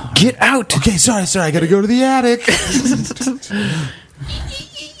 Get out. Okay, sorry. I gotta go to the attic.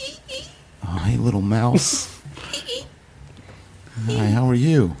 Oh, hey, little mouse. Hi, how are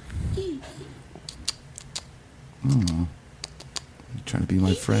you? You trying to be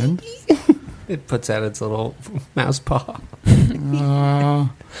my friend? It puts out its little mouse paw. I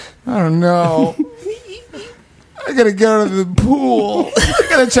don't know. I gotta go to the pool. I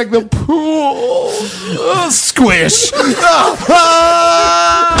gotta check the pool. Oh, squish.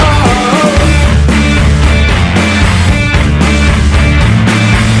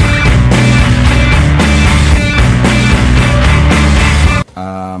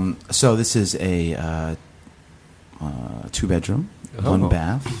 So this is a 2-bedroom, 1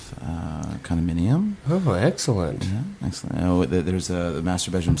 bath condominium. Oh, excellent. Yeah, excellent. Oh, there's the master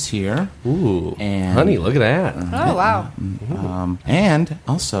bedrooms here. Ooh, And- honey, look at that. Oh, wow. And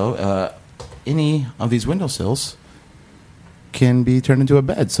also, any of these windowsills can be turned into a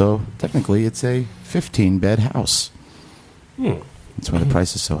bed. So technically, it's a 15-bed house. That's why the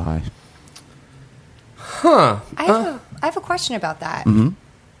price is so high. Huh. I have a question about that. Mm-hmm.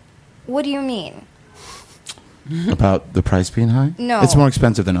 What do you mean? About the price being high? No. It's more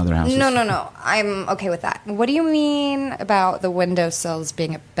expensive than other houses. No. I'm okay with that. What do you mean about the windowsills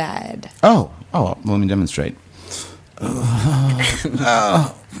being a bed? Oh, well, let me demonstrate.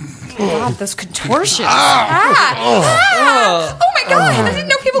 God, those contortions. Oh my God, I didn't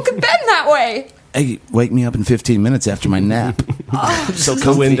know people could bend that way. Hey, wake me up in 15 minutes after my nap. So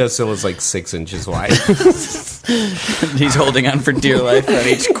the windowsill is like 6 inches wide. He's holding on for dear life on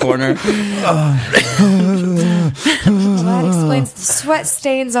each corner. Well, that explains the sweat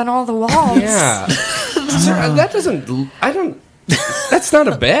stains on all the walls. Yeah. That doesn't... I don't... That's not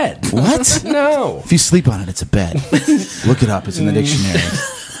a bed. What? No. If you sleep on it, it's a bed. Look it up. It's in the dictionary.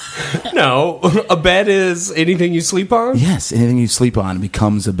 No. A bed is anything you sleep on? Yes, anything you sleep on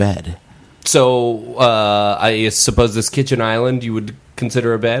becomes a bed. So, I suppose this kitchen island you would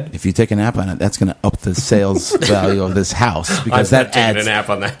consider a bed? If you take a nap on it, that's going to up the sales value of this house because that taking adds a nap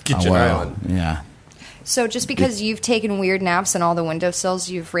on that kitchen island. Yeah. So just because you've taken weird naps on all the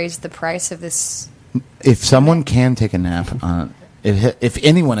windowsills, you've raised the price of this. If someone can take a nap on if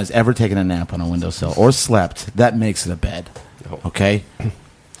anyone has ever taken a nap on a windowsill or slept, that makes it a bed. Okay?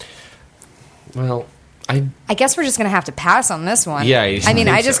 Well, I guess we're just going to have to pass on this one. Yeah, I mean,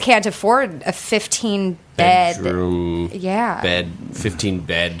 I just can't afford a 15 bed. bedroom, Yeah. bed, 15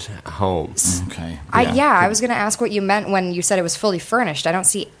 bed home. Okay. I was going to ask what you meant when you said it was fully furnished. I don't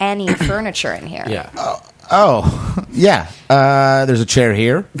see any furniture in here. Yeah. Oh, yeah. There's a chair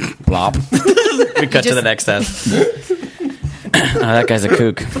here. Blop. We cut to the next house. That guy's a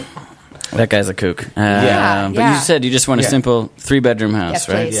kook. That guy's a kook. Yeah, But yeah. you said you just want a simple 3-bedroom house,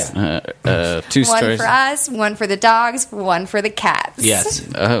 Yes, right? please. 2 One stories. for us, one for the dogs, one for the cats. Yes.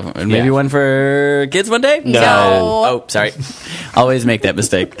 Oh, and maybe Yeah. one for kids one day? No. Oh, sorry. Always make that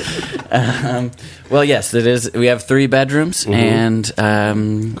mistake. Well, yes, it is. We have 3 bedrooms and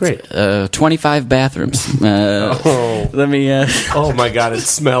Great. 25 bathrooms. Let me. Oh my god, it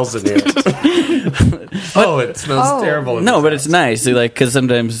smells in here. It smells terrible. in No, this but house. it's nice. Like, because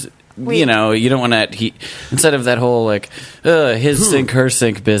sometimes. You know, you don't want to. Instead of that whole his sink, her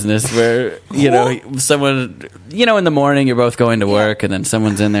sink business, where someone, in the morning you're both going to work, and then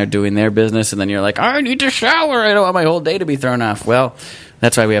someone's in there doing their business, and then you're like, I need to shower. I don't want my whole day to be thrown off. Well,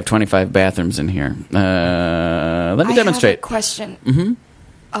 that's why we have 25 bathrooms in here. Let me demonstrate. I have a question.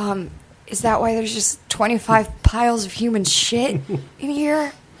 Mm-hmm. Is that why there's just 25 piles of human shit in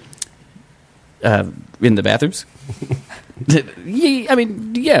here? In the bathrooms.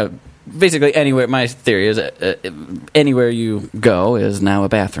 Yeah. Basically, anywhere. My theory is anywhere you go is now a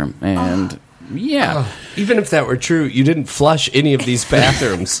bathroom, and Even if that were true, you didn't flush any of these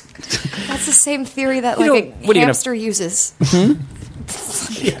bathrooms. That's the same theory that what are you hamster uses.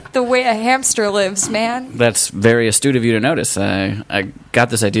 The way a hamster lives, man. That's very astute of you to notice. I got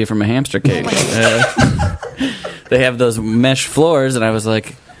this idea from a hamster cage. They have those mesh floors, and I was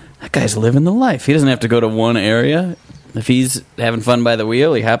like, that guy's living the life. He doesn't have to go to one area. If he's having fun by the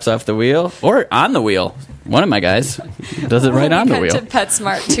wheel, he hops off the wheel or on the wheel. One of my guys does it right on the We wheel. went to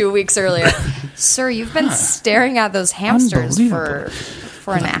PetSmart 2 weeks earlier. Sir, you've been staring at those hamsters for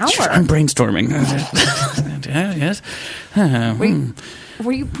an hour. I'm brainstorming. Yes.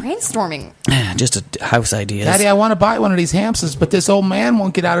 Were you brainstorming? Just a house ideas. Daddy, I want to buy one of these hamsters, but this old man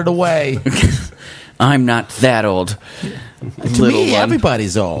won't get out of the way. I'm not that old. To me,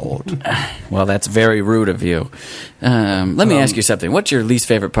 everybody's old. Well, that's very rude of you. Let me ask you something. What's your least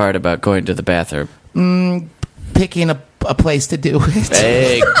favorite part about going to the bathroom? Picking a place to do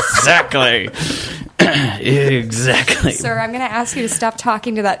it. Exactly. Exactly. Sir, I'm going to ask you to stop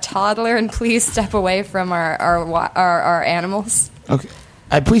talking to that toddler and please step away from our animals. Okay.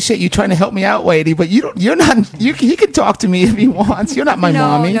 I appreciate you trying to help me out, Wadey, but you're not. He can talk to me if he wants. You're not my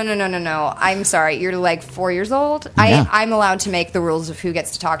mommy. No. I'm sorry. You're like 4 years old. Yeah. I'm allowed to make the rules of who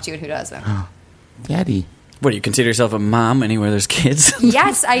gets to talk to you and who doesn't. Daddy. What, do you consider yourself a mom anywhere there's kids?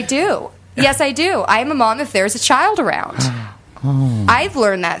 Yes, I do. Yes, I do. I am a mom if there's a child around. I've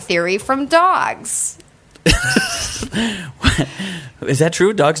learned that theory from dogs. Is that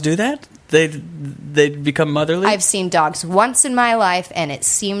true? Dogs do that? They become motherly? I've seen dogs once in my life, and it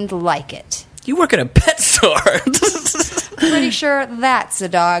seemed like it. You work at a pet store. Pretty sure that's a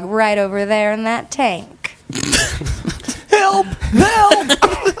dog right over there in that tank. Help!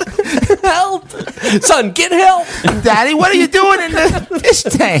 Help! Son, get help! Daddy, what are you doing in the fish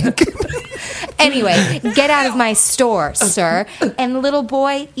tank? Anyway, get out of my store, sir. And little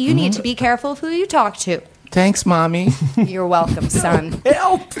boy, you need to be careful of who you talk to. Thanks, Mommy. You're welcome, son.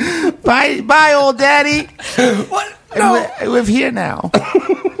 Help! Bye, old Daddy. What? No. I live here now.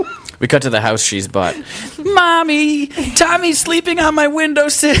 We cut to the house she's bought. Mommy, Tommy's sleeping on my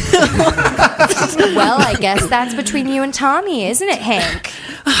windowsill. Well, I guess that's between you and Tommy, isn't it, Hank?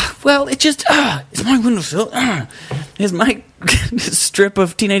 Well, it's my windowsill. There's my strip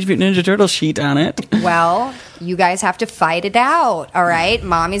of Teenage Mutant Ninja Turtle sheet on it. Well, you guys have to fight it out, all right?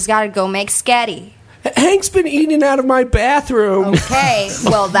 Mommy's got to go make sketty. Hank's been eating out of my bathroom. Okay,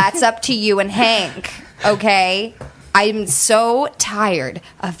 well, that's up to you and Hank, okay? I'm so tired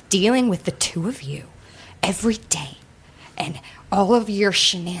of dealing with the two of you every day and all of your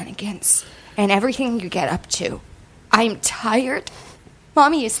shenanigans and everything you get up to. I'm tired.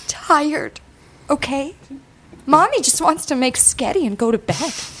 Mommy is tired, okay? Mommy just wants to make sketty and go to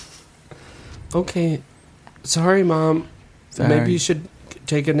bed. Okay. Sorry, Mom. Sorry. Maybe you should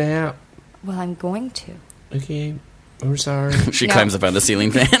take a nap. Well, I'm going to. Okay. I'm sorry. She No. climbs up on the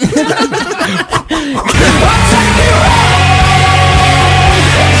ceiling fan.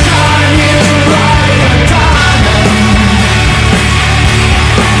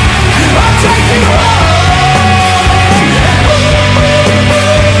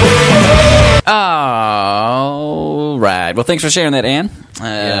 All right. Well, thanks for sharing that, Ann.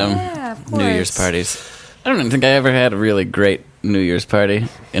 Yeah, of course. New Year's parties. I don't think I ever had a really great New Year's party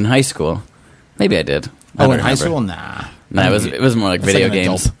in high school. Maybe I did. I Oh, don't in high remember. school? Nah. No, it was more like It's video like an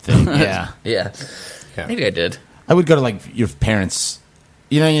games. adult thing. Yeah. Yeah. Yeah. Maybe I did. I would go to, like, your parents'...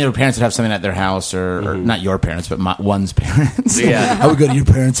 your parents would have something at their house, or not your parents, but one's parents. Yeah. I would go to your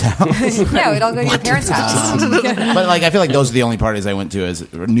parents' house. Yeah, we'd all go to your parents' house. But, like, I feel like those are the only parties I went to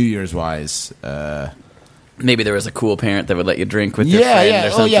as New Year's-wise. maybe there was a cool parent that would let you drink with your Yeah, friend yeah. or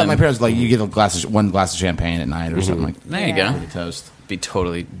something. Oh, yeah. My parents like you get one glass of champagne at night or something like. There you go. Toast. Be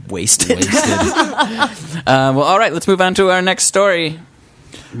totally wasted. Well, all right, let's move on to our next story.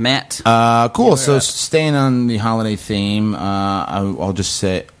 Matt. Cool. So staying on the holiday theme, I'll just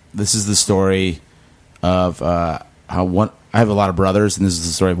say this is the story of how I have a lot of brothers, and this is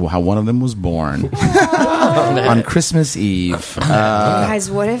the story of how one of them was born on Christmas Eve. Guys,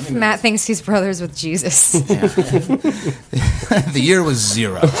 what if Matt thinks he's brothers with Jesus? The year was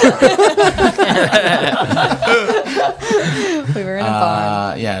 0. We were in a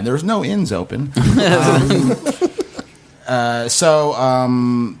bond. Yeah, there was no inns open. I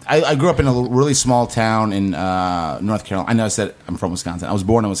grew up in a really small town in North Carolina. I know I said I'm from Wisconsin. I was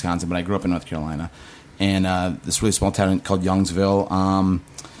born in Wisconsin, but I grew up in North Carolina. And this really small town called Youngsville.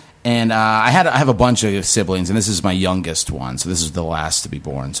 I have a bunch of siblings, and this is my youngest one. So this is the last to be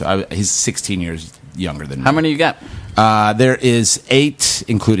born. So he's 16 years younger than me. How many you got? There is 8,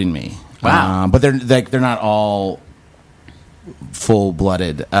 including me. Wow. But they're not all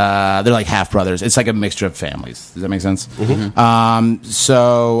full-blooded. They're like half brothers. It's like a mixture of families. Does that make sense? Mm-hmm.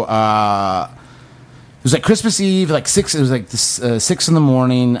 It was like Christmas Eve, like 6. It was like 6 in the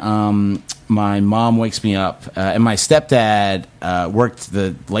morning. My mom wakes me up, and my stepdad worked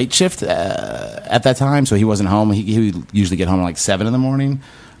the late shift at that time, so he wasn't home. He would usually get home at like 7 in the morning.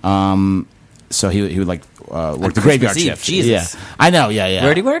 So he would like work the graveyard shift. Jesus. Yeah, I know. Yeah.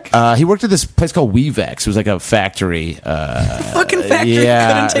 Where'd he work? He worked at this place called Weavex. It was like a factory. Fucking factory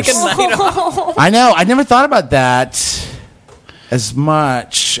yeah. couldn't take a night off. I know. I never thought about that as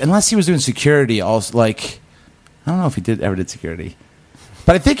much, unless he was doing security. Also, like, I don't know if he ever did security,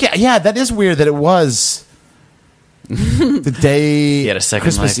 but I think that is weird that it was the day He had a second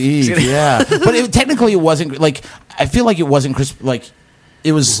Christmas life. Eve. Yeah, but technically it wasn't like I feel like it wasn't Christmas. Like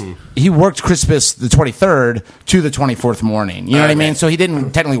it was. He worked Christmas the 23rd to the 24th morning. You know what I mean? So he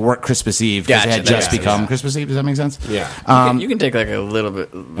didn't technically work Christmas Eve because it had just become Christmas Eve. Does that make sense? Yeah. You can take like a little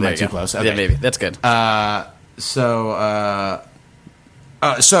bit. Am I too close? Yeah, Okay. maybe. That's good.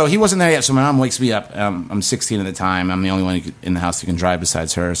 So he wasn't there yet. So my mom wakes me up. I'm 16 at the time. I'm the only one in the house who can drive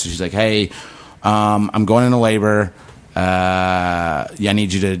besides her. So she's like, "Hey, I'm going into labor. I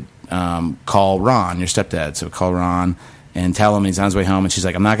need you to call Ron, your stepdad. So call Ron and tell him he's on his way home." And she's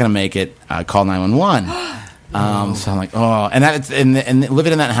like, "I'm not going to make it. Call 911." So I'm like, "Oh," and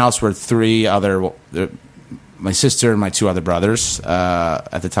living in that house were 3 other, my sister and my 2 other brothers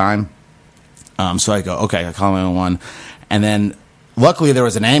at the time. So I go, "Okay, I call 911," and then. Luckily, there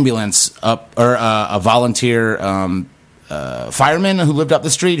was an ambulance up, or a volunteer fireman who lived up the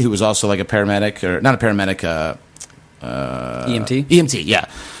street, who was also like a paramedic, or not a paramedic, EMT? EMT, yeah.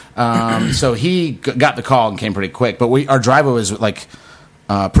 So he got the call and came pretty quick. But our driveway was like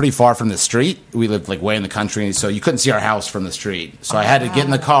pretty far from the street. We lived like way in the country, so you couldn't see our house from the street. So I had to get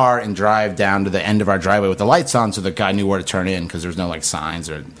in the car and drive down to the end of our driveway with the lights on, so the guy knew where to turn in because there's no like signs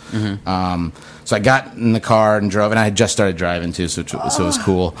or. So I got in the car and drove, and I had just started driving too, so it was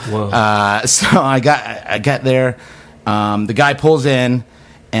cool. So I got there. The guy pulls in,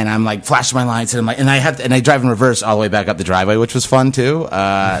 and I'm like flashing my lights, and I'm like, and I drive in reverse all the way back up the driveway, which was fun too. So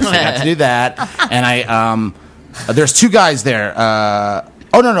I got to do that, and there's 2 guys there.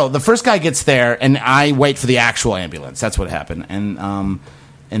 No, the first guy gets there, and I wait for the actual ambulance. That's what happened, and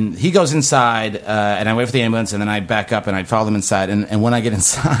he goes inside, and I wait for the ambulance, and then I back up, and I follow them inside. And when I get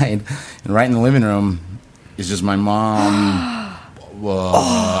inside, and right in the living room is just my mom.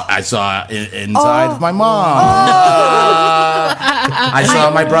 I saw inside of my mom. I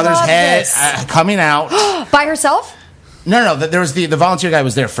saw my brother's head coming out. By herself? No. There was the volunteer guy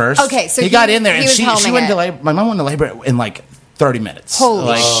was there first. Okay, so he got in there, he and was she helming went it. to labor. My mom went to labor in like 30 minutes.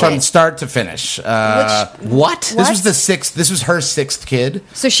 Holy shit. From start to finish. What? This was This was her 6th kid.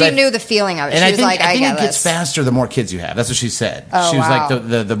 So she knew the feeling of it. And She I was think, like, I think get it gets this. faster the more kids you have. That's what she said. Oh, she was wow.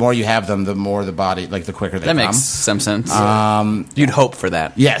 like, the more you have them, the more the body, like the quicker they That come. makes some sense. You'd hope for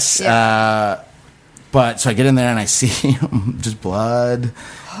that. Yes. Yeah. But so I get in there and I see just blood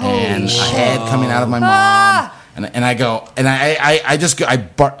and a head coming out of my mom. And I go, and I just go, I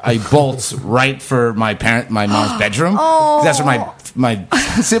bolt right for my mom's bedroom. That's where my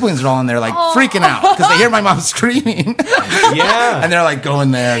siblings are all in there like freaking out because they hear my mom screaming. Yeah. And they're like, go in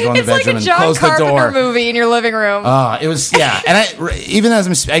there, go in It's the like bedroom a and John close the Carpenter door. movie in your living room. It was, yeah. And even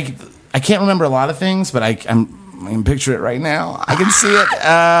as I can't remember a lot of things, but I can picture it right now. I can see it.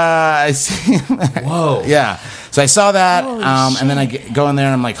 I see. Whoa. Yeah. So I saw that, and then I go in there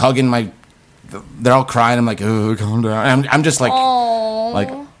and I'm like hugging they're all crying. I'm like, oh, calm down. And I'm just like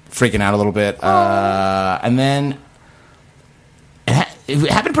freaking out a little bit. And then it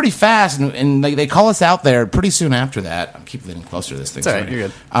happened pretty fast, and they call us out there pretty soon after that. I keep getting closer to this thing. It's all right, you're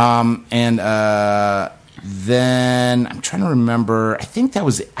good. And then I'm trying to remember. I think that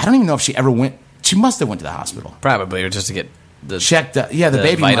was. I don't even know if she ever went. She must have went to the hospital. Probably, or just to get the checked. Yeah, the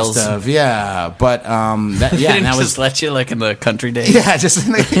baby vitals. must have. Yeah, but that, They yeah, didn't and that just was let you like in the country days, yeah, just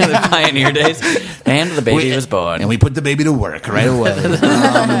the pioneer days, and the baby was born. and we put the baby to work right away.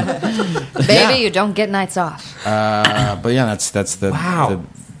 Baby, Yeah. you don't get nights off. But yeah, that's the Wow.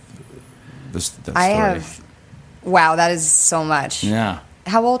 the story. I have. Wow, that is so much. Yeah.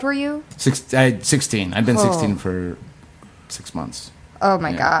 How old were you? 16. I'd been Oh. 16 for 6 months. Oh my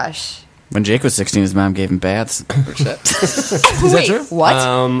Yeah. gosh. When Jake was 16, his mom gave him baths. Is that true? What?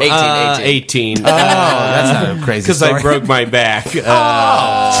 18. Oh, that's not a crazy Because story. I broke my back.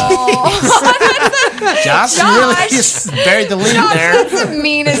 Josh, you really just buried the lead there. That's the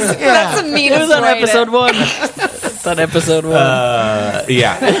meanest. That's the It meanest. was on way to- episode 1. It's on episode 1.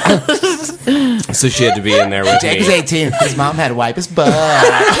 Yeah. So she had to be in there with Jake was me. 18. His mom had to wipe his butt.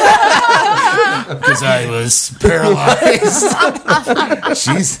 Because I was paralyzed.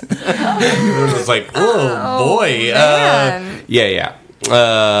 Jeez. It was like, oh boy. man. Yeah.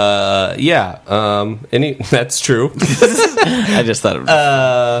 That's true. I just thought it was...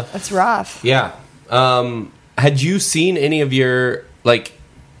 That's rough. Yeah. Had you seen any of your, like,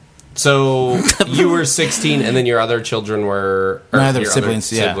 so you were 16 and then your other children were, or My other your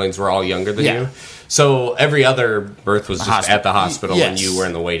siblings, yeah. siblings were all younger than Yeah. you? So every other birth was just Hospital. at the hospital and Yes. you were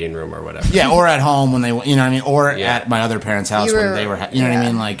in the waiting room or whatever. Yeah, or at home when they, you know what I mean? Or Yeah. at my other parents' house You when were- they were, you know what I yeah.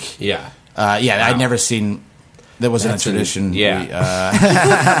 mean? Like, Yeah. I'd never seen, there wasn't a tradition.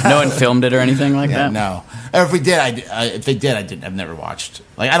 yeah. No one filmed it or anything like Yeah, that? no. Or if we did, if they did, I've never watched.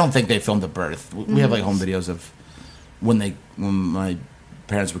 Like, I don't think they filmed a birth. We have like home videos of when my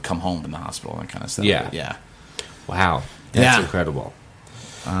parents would come home from the hospital and that kind of stuff. Yeah. But yeah. Wow. That's Yeah. incredible.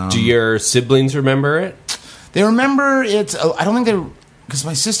 Do your siblings remember it? They remember it. I don't think they, because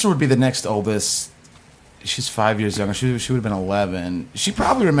my sister would be the next oldest. She's 5 years younger. She would have been 11. She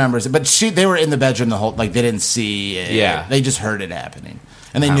probably remembers it, but they were in the bedroom the whole, like, they didn't see it. Yeah. They just heard it happening.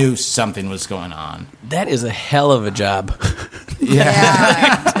 And they knew something was going on. That is a hell of a job.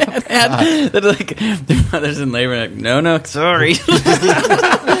 Yeah. They're like, their mother's in labor, like, no, sorry.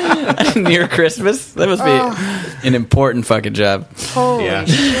 Near Christmas? That must be an important fucking job. Holy Yeah.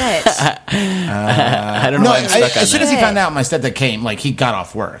 shit. I don't know No, why I'm stuck on as soon that. as he found out my stepdad came, like, he got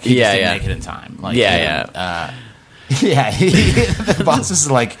off work. He Yeah, just didn't yeah. make it in time. Like, Yeah. Yeah, the boss is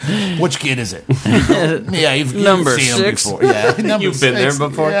like, which kid is it? Yeah, you've Number seen him 6. before. Yeah, number You've been 6. there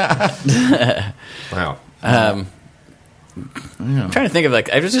before? Yeah. Wow. I'm trying to think of, like,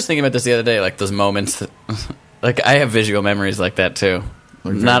 I was just thinking about this the other day, like, those moments that, like, I have visual memories like that, too.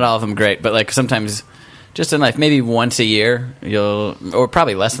 Not all of them great, but, like, sometimes just in life, maybe once a year, or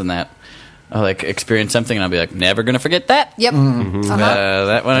probably less than that, I'll, like, experience something and I'll be like, never gonna forget that. Yep.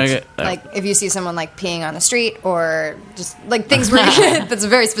 That one I get. Like if you see someone like peeing on the street or just like things where that's a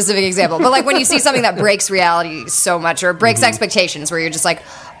very specific example, but like when you see something that breaks reality so much or breaks expectations where you're just like,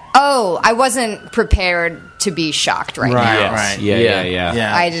 oh, I wasn't prepared to be shocked right, Right, now. right.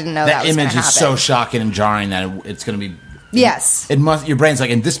 Yeah. I didn't know that was image gonna is so happen. shocking and jarring that it's going to be. Yes. It must. Your brain's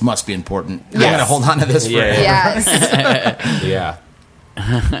like, and this must be important. I'm Yes. going to hold on to this for. Yeah. Yes. Yeah.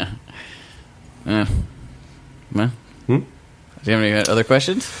 Well, do you have any other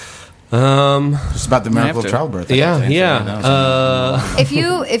questions? Just about the miracle of to. childbirth. Yeah. if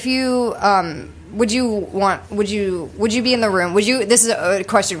you would you be in the room? This is a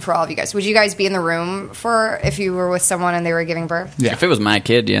question for all of you guys. Would you guys be in the room for if you were with someone and they were giving birth? Yeah. If it was my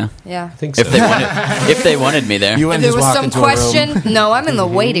kid, yeah. Yeah. I think so. If they wanted me there. You If wouldn't there just was walk some into a room. question, no, I'm in the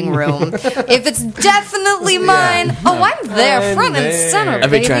waiting room. If it's definitely mine, I'm there, front and center.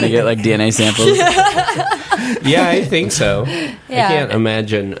 I've been trying to get like DNA samples. Yeah, I think so. Yeah. I can't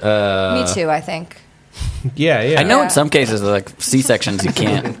imagine. Me too, I think. Yeah. I know Yeah. in some cases, like C-sections, you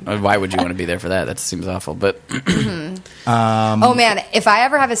can't. Why would you want to be there for that? That seems awful. But Oh man, if I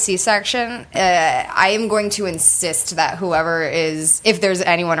ever have a C-section, I am going to insist that whoever is, if there's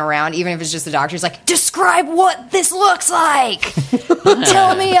anyone around, even if it's just the doctor's, like, describe what this looks like.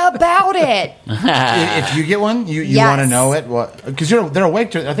 Tell me about it. If you get one, you Yes. want to know it. What? Because they're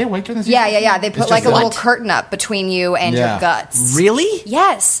awake. Are they awake during this? Yeah. They put like a just little what? curtain up between you and Yeah. your guts. really,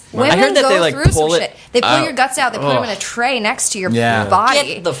 Yes, women heard that go they, like, through pull some it shit. They pull out. your guts out. They put them Ugh. in a tray next to your Yeah.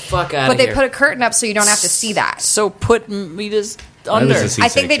 body. get the fuck out but of they here. put a curtain up so you don't have to see that. So put me just That under was a I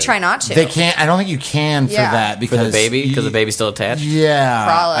think they C-section. try not to. They can't. I don't think you can for Yeah. that for because the baby because the baby's still attached. Yeah,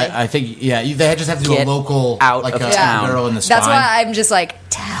 Probably. I think they just have to do Get a local out like of a town. girl in the spine. That's why I'm just like,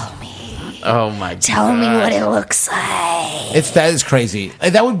 tell me. Oh my god. Tell me what it looks like. That is crazy.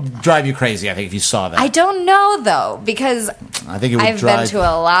 That would drive you crazy, I think, if you saw that. I don't know though, because I think it would I've drive. been to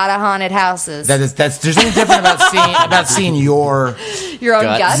a lot of haunted houses. There's something different about seeing your Your own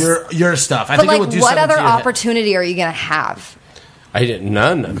Guts. guts. your stuff. I But think it like, would do what something other to your head. opportunity are you gonna have? I didn't.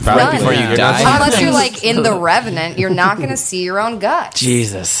 None. None. Before you Yeah. die. Unless you're like in The Revenant, you're not gonna see your own gut.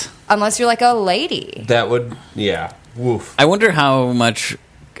 Jesus. Unless you're like a lady. That would. Yeah. Woof. I wonder how much.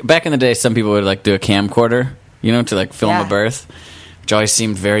 Back in the day, some people would like do a camcorder, to like film Yeah. a birth, which always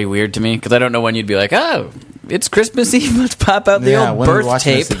seemed very weird to me because I don't know when you'd be like, oh, it's Christmas Eve, let's pop out the old when are we birth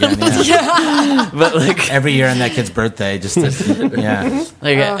watching tape. this again? Yeah. But like, Every year on that kid's birthday, just yeah.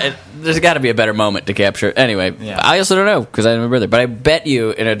 there's got to be a better moment to capture. Anyway, Yeah. I also don't know because I have a brother, but I bet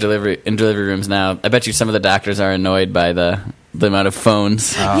you in delivery rooms now, I bet you some of the doctors are annoyed by the amount of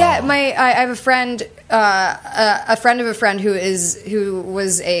phones. Yeah, I have a friend of a friend who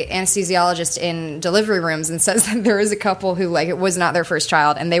was a anesthesiologist in delivery rooms and says that there is a couple who like it was not their first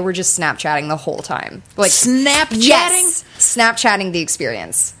child and they were just Snapchatting the whole time. Like Snapchatting? Yes, Snapchatting the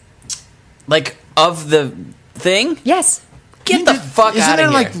experience. Like of the thing? Yes. Get the fuck Isn't out there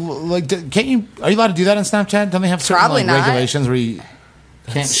of here. like can't you? Are you allowed to do that on Snapchat? Don't they have certain Probably like not. regulations where you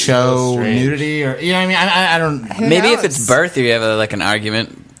can't so show strange. nudity or you know what I mean? I don't. Who Maybe if knows? it's birth, you have like an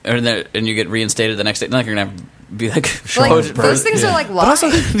argument, and you get reinstated the next day. Not like you're gonna have to be like, Like, those things are like But live. also,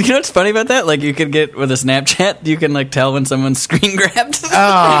 you know what's funny about that? Like, you could get with a Snapchat, you can like tell when someone's screen grabbed.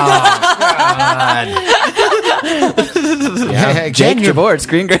 Yeah, Jake Jabord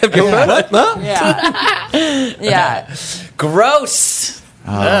screen grabbed your photo. Yeah. Gross.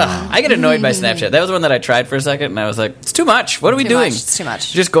 I get annoyed by Snapchat. That was one that I tried for a second, and I was like, "It's too much. What are we Too doing? much. It's too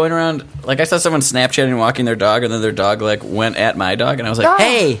much." Just going around. Like I saw someone Snapchatting walking their dog, and then their dog like went at my dog, and I was like, Oh.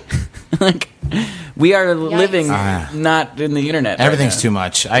 "Hey, like we are living Ah. not in the internet. right Everything's now." too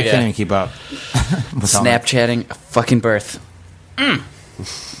much. I Yeah. can't even keep up. with all that. Snapchatting a fucking birth.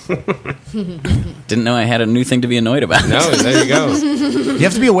 Didn't know I had a new thing to be annoyed about. No, there you go. You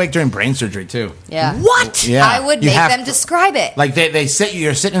have to be awake during brain surgery too. Yeah. What? Yeah, I would you make have them to. describe it. Like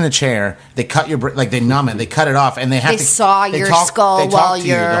you're sitting in the chair. They cut they numb it. They cut it off, and they have They to. saw your skull they talk while to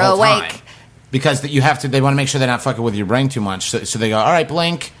you the you're whole awake. time. Because you have to. They want to make sure they're not fucking with your brain too much. So they go, all right,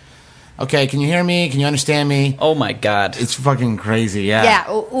 blink. Okay, can you hear me? Can you understand me? Oh my god. It's fucking crazy. Yeah.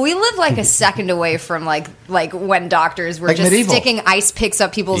 Yeah, we live like a second away from like when doctors were Like just medieval. sticking ice picks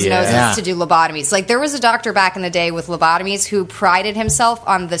up people's Yeah. noses Yeah. to do lobotomies. Like there was a doctor back in the day with lobotomies who prided himself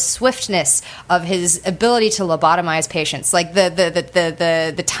on the swiftness of his ability to lobotomize patients. Like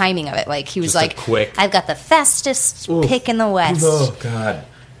the timing of it. Like he was Just a like, quick- I've got the fastest pick in the West. Oh God.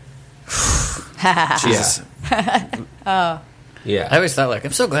 Jesus. Yeah. I always thought like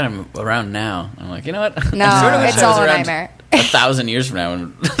I'm so glad I'm around now. I'm like, you know what? No, I sort of wish it's I was all a around nightmare. 1,000 years from now.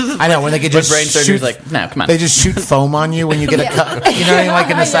 And I know when they could But just brain surgery's shoot, like, no, come on. They just shoot foam on you when you get a cut. You know what I mean? Like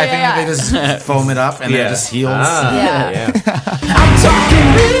in the sci-fi Yeah. movie, they just foam it up and then it just heals. Yeah. Yeah.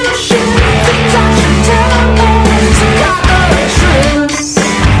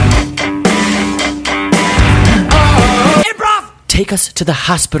 Take us to the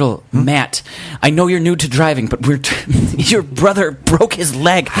hospital, Hmm? Matt. I know you're new to driving, but your brother broke his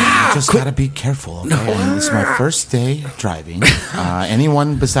leg. Just gotta be careful. Okay? And this is my first day driving.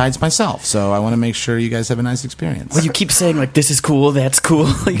 Anyone besides myself, so I want to make sure you guys have a nice experience. Well, you keep saying like this is cool, that's cool.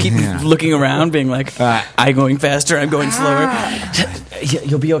 You keep Yeah. looking around, being like, I'm going faster, I'm going slower.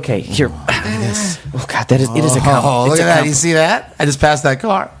 You'll be okay. Here. Oh God, it is a comp. Oh, look It's at a that! comp. You see that? I just passed that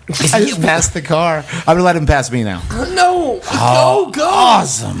car. I just passed the car. I'm gonna let him pass me now. No. Oh, go!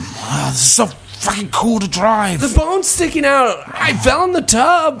 Awesome! Oh, this is so fucking cool to drive. The bone's sticking out. I fell in the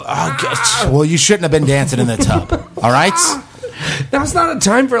tub. Oh, gosh. Well, you shouldn't have been dancing in the tub. All right? Now's not a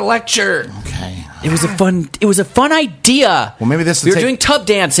time for a lecture. Okay. It was a fun idea. Well, maybe this will we were take- doing tub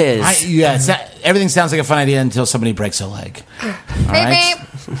dances. Everything sounds like a fun idea until somebody breaks a leg. All right?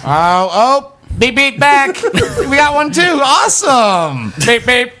 Beep. Oh, beep, beep, back. We got one too. Awesome. Beep,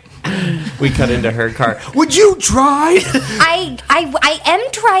 beep. We cut into her car. Would you drive? I am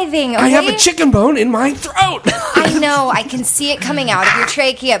driving. Okay? I have a chicken bone in my throat. I know. I can see it coming out of your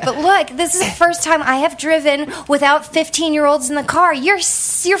trachea. But look, this is the first time I have driven without 15-year-olds in the car. You're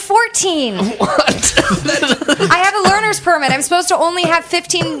 14. What? I have a learner's permit. I'm supposed to only have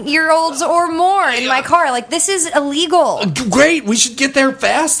 15-year-olds or more in my car. Like, this is illegal. Great. We should get there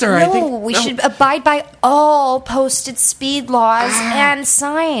faster. I No, think we should abide by all posted speed laws and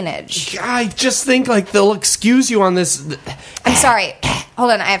signage. I just think like they'll excuse you on this. I'm sorry.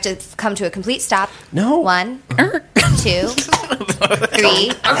 Hold on. I have to come to a complete stop. No. 1, 2, 3.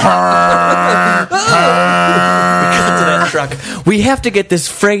 To that truck. We have to get this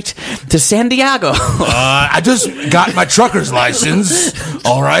freight to San Diego. I just got my trucker's license,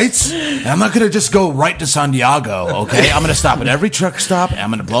 all right? And I'm not going to just go right to San Diego, okay? I'm going to stop at every truck stop, and I'm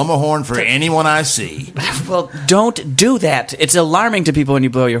going to blow my horn for anyone I see. Well, don't do that. It's alarming to people when you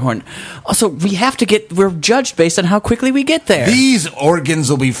blow your horn. Also, we're judged based on how quickly we get there. These organs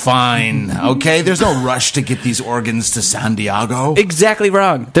will be fine, okay? There's no rush to get these organs to San Diego. Exactly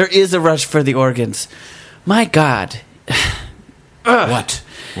wrong. There is a rush for the organs. My God. What?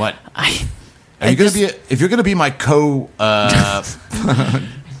 Are you going to be? If you're going to be my trucker,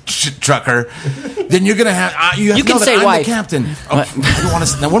 then you're going to have. You have You to know can that say I'm wife. the captain. I don't want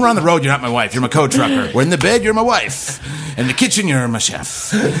to. Now, when we're on the road, you're not my wife. You're my co-trucker. We're in the bed. You're my wife. In the kitchen, you're my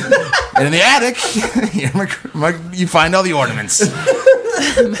chef. And in the attic, you find all the ornaments.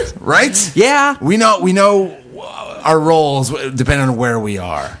 Right? Yeah. We know our roles depending on where we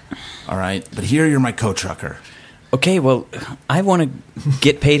are. All right, but here you're my co-trucker. Okay, well, I want to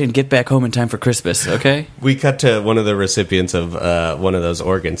get paid and get back home in time for Christmas, okay? We cut to one of the recipients of one of those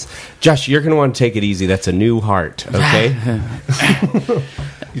organs. Josh, you're going to want to take it easy. That's a new heart, okay?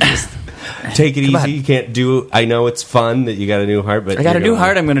 You just take it easy. on. You can't do. I know it's fun that you got a new heart, but I got a new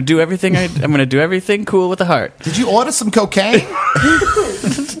heart. I'm going to do everything. I'm going to do everything cool with the heart. Did you order some cocaine?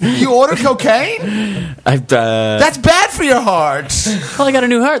 You ordered cocaine? That's bad for your heart. Well, I got a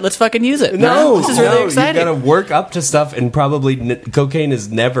new heart. Let's fucking use it. No, This is really exciting. You got to work up to stuff, and probably cocaine is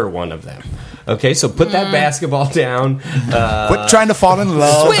never one of them. Okay, so put that basketball down. Quit trying to fall in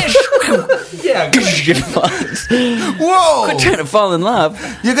love. Swish! Yeah, Whoa! Quit trying to fall in love.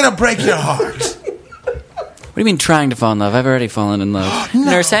 You're gonna break your heart. What do you mean trying to fall in love? I've already fallen in love. No.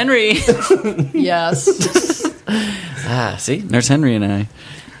 Nurse Henry. Yes. See? Nurse Henry and I.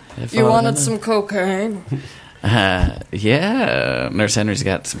 have You fallen wanted in some cocaine? love. Yeah. Nurse Henry's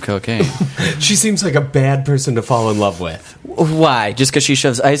got some cocaine. she seems like a bad person to fall in love with. Why? Just because she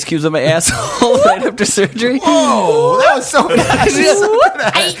shoves ice cubes on my asshole right after surgery? Whoa, that was so nice.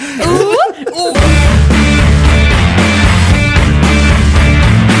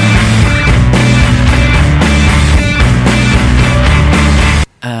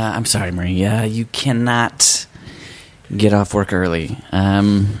 I'm sorry, Maria. You cannot get off work early.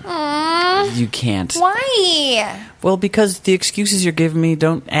 You can't. Why? Well, because the excuses you're giving me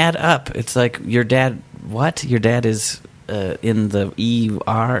don't add up. It's like your dad. What? Your dad is in the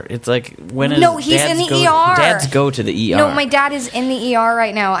ER. It's like when is No, he's dads in the go, ER. Dads go to the ER. No, my dad is in the ER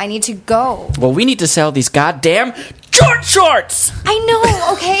right now. I need to go. Well, we need to sell these goddamn short shorts. I know,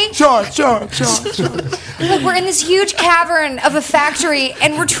 okay? Sure. Look, we're in this huge cavern of a factory,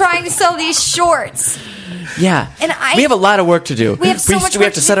 and we're trying to sell these shorts. Yeah, And we have a lot of work to do. We have so much We work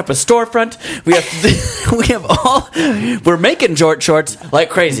have to to set do. up a storefront. We have we're making shorts like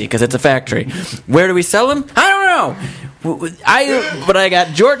crazy because it's a factory. Where do we sell them? I don't know. But I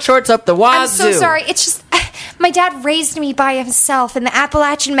got shorts up the wazoo. I'm so sorry. It's just my dad raised me by himself in the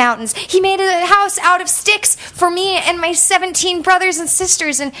Appalachian Mountains. He made a house out of sticks for me and my 17 brothers and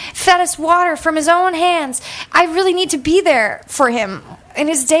sisters and fed us water from his own hands. I really need to be there for him in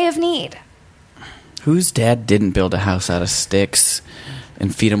his day of need. Whose dad didn't build a house out of sticks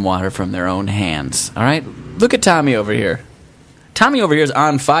and feed him water from their own hands? All right? Look at Tommy over here. Tommy over here is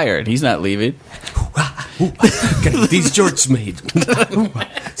on fire, and he's not leaving. Got these jorts made.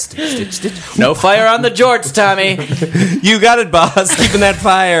 Stitch. No fire on the jorts, Tommy. You got it, boss. Keeping that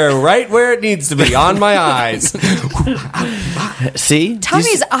fire right where it needs to be, on my eyes. See?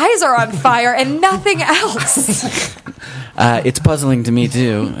 Tommy's eyes are on fire and nothing else. It's puzzling to me,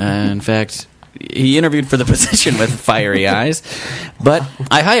 too. In fact, he interviewed for the position with fiery eyes, but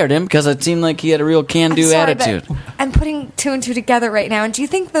I hired him because it seemed like he had a real can-do Sorry, but attitude. I'm putting two and two together right now. And do you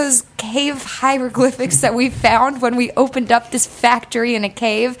think those cave hieroglyphics that we found when we opened up this factory in a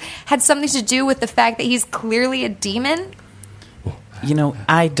cave had something to do with the fact that he's clearly a demon? You know,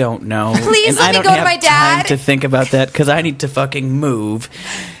 I don't know. Please and let I me don't go to have my dad. time to think about that because I need to fucking move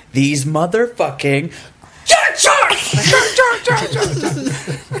these motherfucking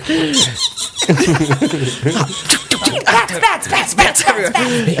Bats.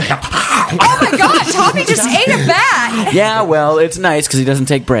 Oh my god, Tommy just ate a bat. Yeah, well, it's nice because he doesn't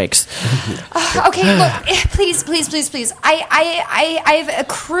take breaks. Okay, look, please. I've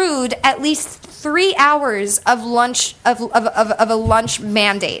accrued at least 3 hours of lunch of a lunch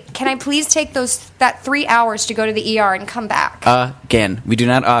mandate. Can I please take that 3 hours to go to the ER and come back? Again, we do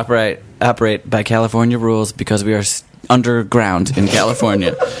not operate by California rules because we are underground in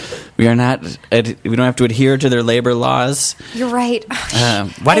California. We are not. We don't have to adhere to their labor laws. You're right.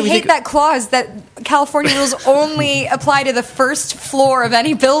 Why do we hate think that clause that California rules only apply to the first floor of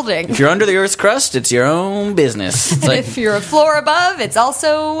any building. if you're under the Earth's crust, it's your own business? It's And if you're a floor above, it's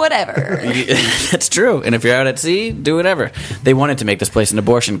also whatever. That's true. And if you're out at sea, do whatever. They wanted to make this place an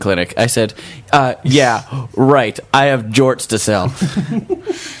abortion clinic. I said, yeah, right. I have jorts to sell.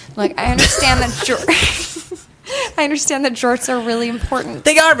 Like, I understand that I understand that jorts are really important.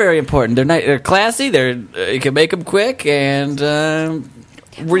 They are very important. They're classy. You can make them quick, and I'm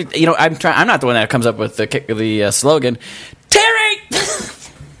not the one that comes up with the slogan. Terry.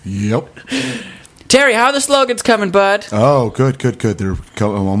 Yep. Terry, how are the slogans coming, bud? Oh, good.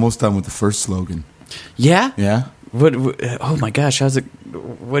 I'm almost done with the first slogan. Yeah. Yeah. What? Oh my gosh, how's it?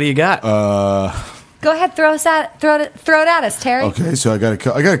 What do you got? Go ahead, throw it at us, Terry. Okay, so I got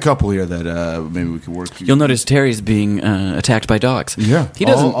a couple here that maybe we can work. You'll notice Terry's being attacked by dogs. Yeah, he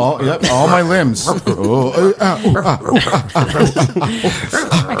doesn't. All my limbs. Oh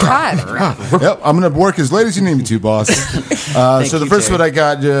my God. Yep, I'm going to work as late as you need me to, boss. So the first Terry. one I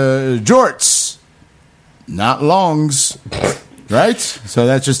got, jorts, not longs. Right? So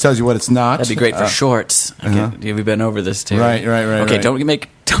that just tells you what it's not. That'd be great for shorts. Okay, have we been over this, Terry? Right. Okay, right. don't make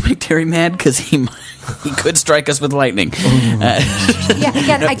Terry mad because he could strike us with lightning. Yeah,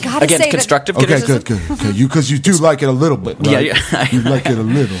 again, I gotta Against say constructive Okay, criticism. good. Okay, because you do like it a little bit, right? Yeah. You like it a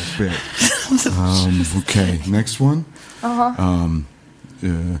little bit. Okay, next one.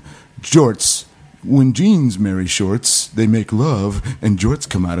 Jorts. When jeans marry shorts, they make love, and jorts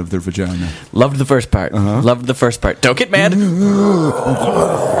come out of their vagina. Loved the first part. Loved the first part. Don't get mad. No,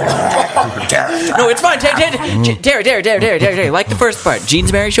 it's fine. Terry. Like the first part.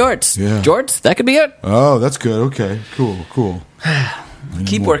 Jeans marry shorts. Yeah. Jorts, that could be it. Oh, that's good. Okay, cool.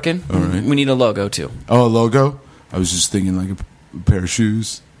 Keep working. All right. We need a logo, too. Oh, a logo? I was just thinking like a pair of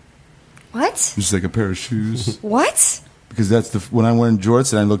shoes. What? Just like a pair of shoes. What? Because that's when I'm wearing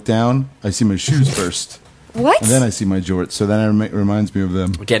jorts and I look down, I see my shoes first. What? And then I see my jorts. So then it reminds me of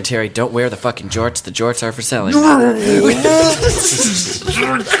them. Again, Terry, don't wear the fucking jorts. The jorts are for selling. Oh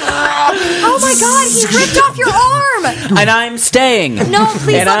my God, he ripped off your arm! And I'm staying. No,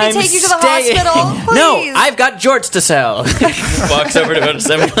 please And let me I'm take you to the staying. hospital. Please. No, I've got jorts to sell. Walks over to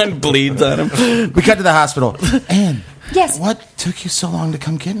someone and bleeds on him. We cut to the hospital. Anne. Yes. What took you so long to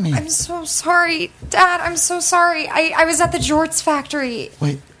come get me? I'm so sorry, Dad. I'm so sorry. I was at the jorts factory.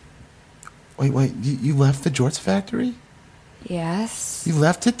 Wait. You left the jorts factory? Yes. You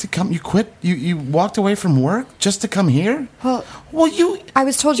left it to come? You quit? You walked away from work just to come here? Well, you... I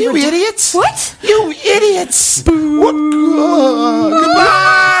was told you You were idiots! What? You idiots! What?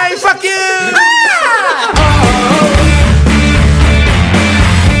 Goodbye! Fuck you!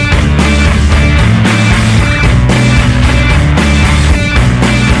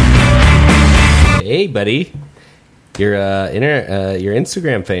 Hey, buddy, you're you're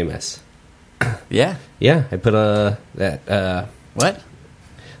Instagram famous. Yeah. Yeah, I put What?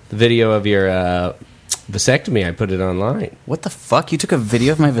 the video of your vasectomy. I put it online. What the fuck? You took a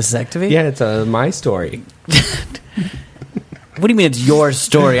video of my vasectomy? Yeah, it's my story. What do you mean it's your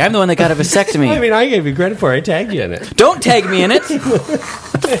story? I'm the one that got a vasectomy. I mean, I gave you credit for it. I tagged you in it. Don't tag me in it.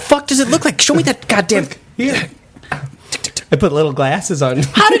 What the fuck does it look like? Show me that goddamn... Here. I put little glasses on.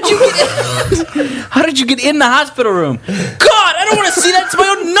 How did you get in the hospital room? God, I don't want to see that. It's my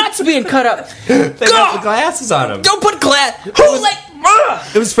own nuts being cut up. They got the glasses on them. Don't put glass.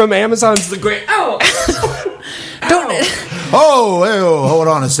 It was from Amazon's The Great. Oh. Don't. Hold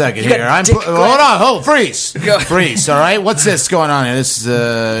on a second here. Hold, freeze. Go. Freeze, all right? What's this going on here? This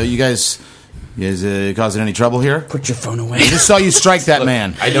is, you guys causing any trouble here? Put your phone away. I just saw you strike that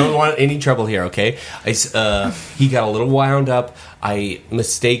man. I don't want any trouble here, okay? He got a little wound up. I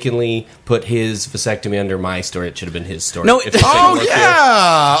mistakenly put his vasectomy under my story. It should have been his story. No, If it didn't work here.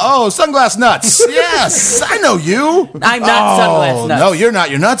 Oh, Sunglass Nuts. Yes, I know you. I'm not Sunglass Nuts. No, you're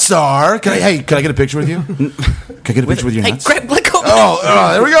not. Your nuts are. Can I get a picture with you? Can I get a picture with your Hey, nuts? let go.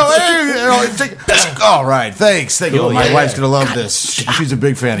 There we go. All right, thanks. Thank you. Cool, My yeah. wife's going to love this. She's a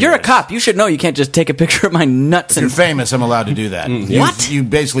big fan of You're a yours. cop. You should know you can't just take a picture of my nuts If you're and... famous, I'm allowed to do that. What? You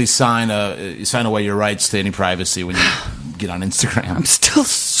basically sign away your rights to any privacy when you get on Instagram. I'm still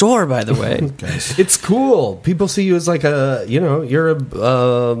sore, by the way. It's cool. People see you as like you're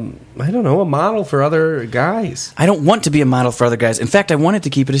a model for other guys. I don't want to be a model for other guys. In fact, I wanted to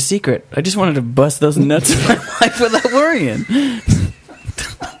keep it a secret. I just wanted to bust those nuts in my wife without worrying.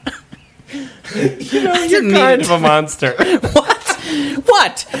 You're kind of a monster.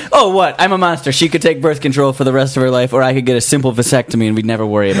 What? Oh, what? I'm a monster. She could take birth control for the rest of her life, or I could get a simple vasectomy and we'd never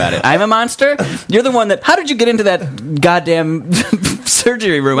worry about it. I'm a monster? You're the one that... How did you get into that goddamn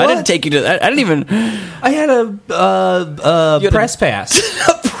surgery room. I didn't take you to that. I didn't even. I had a press pass.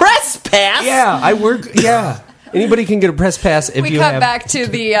 A press pass? Yeah, I work. Yeah. Anybody can get a press pass if We you cut have. back to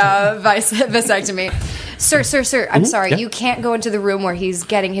the vasectomy. Sir, I'm sorry. Yeah. You can't go into the room where he's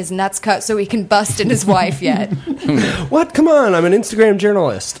getting his nuts cut so he can bust in his wife yet. What? Come on, I'm an Instagram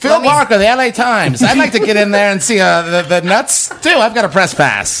journalist. Phil Barker, the LA Times. I'd like to get in there and see the nuts, too. I've got a press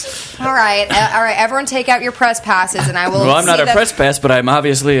pass. All right. Everyone take out your press passes, and I will Well, I'm not see a them. press pass, but I'm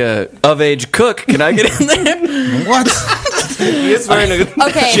obviously a of-age cook. Can I get in there? What? He is wearing a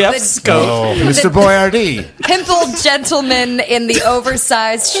Okay, chef's the- coat. Oh, Mr. Boyardee. Pimpled gentleman in the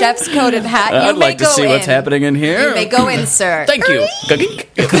oversized chef's coat and hat. You I'd may like to go see in. what's happening in here. You may go in, sir. Thank you.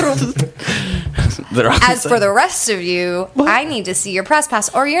 As for the rest of you, I need to see your press pass,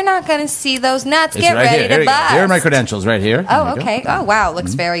 or you're not going to see those nuts. It's Get right ready here. Here to you go. bust. Here are my credentials right here. There Oh, you go. okay. Oh, wow.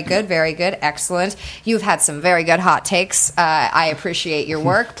 Looks very good. Very good. Excellent. You've had some very good hot takes. I appreciate your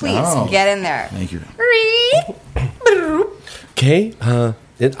work. Please Oh. get in there. Thank you. Okay,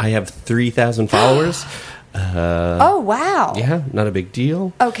 I have 3,000 followers. Oh, wow. Yeah, not a big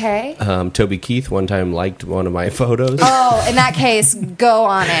deal. Okay. Toby Keith one time liked one of my photos. Oh, in that case, go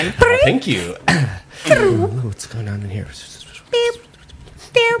on in. Thank you. What's going on in here?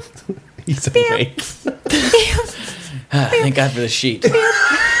 He's awake. Thank God for the sheet.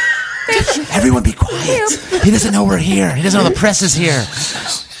 Everyone be quiet. He doesn't know we're here. He doesn't know the press is here.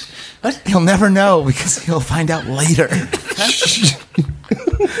 What? He'll never know because he'll find out later.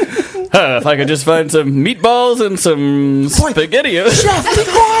 If I could just find some meatballs and some Boy, spaghetti. Chef, be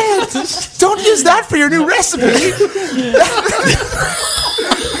quiet. Don't use that for your new recipe.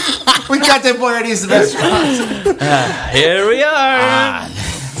 We got that Boyardee's restaurant. Here we are.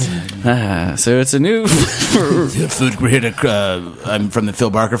 So it's a new. Food critic. I'm from the Phil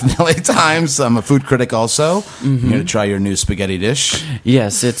Barker from the LA Times. I'm a food critic also. I'm here to try your new spaghetti dish.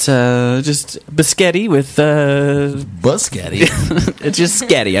 Yes, it's just biscotti with. Buscetti. It's just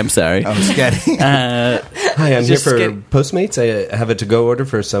scatty. I'm sorry. Oh, spaghetti. Hi, I'm here Just for skip- Postmates. I have a to-go order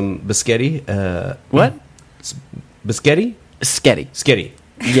for some biscotti. What? Biscotti? Sketty. Sketty.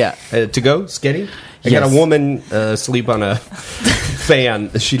 Yeah. To go? Sketty? I got Yes. a woman asleep on a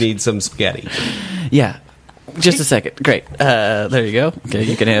fan. She needs some spaghetti. Yeah. Just a second. Great. There you go. Okay,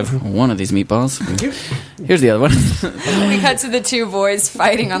 you can have one of these meatballs. Here's the other one. We cut to the two boys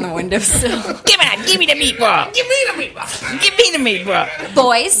fighting on the windowsill. Give me the meatball. Give me the meatball. Give me the meatball.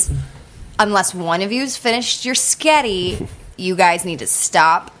 Boys, unless one of you's finished your sketty, you guys need to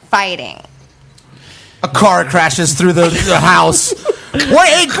stop fighting. A car crashes through the house. Wait,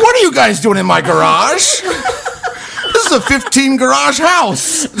 what are you guys doing in my garage? This is a 15 garage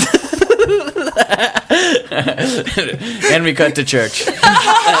house. And we cut to church.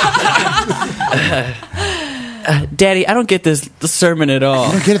 Daddy, I don't get this sermon at all.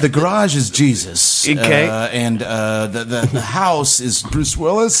 I don't get it. The garage is Jesus. Okay. And the house is Bruce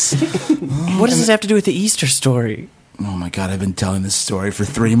Willis. What does this have to do with the Easter story? Oh my God, I've been telling this story for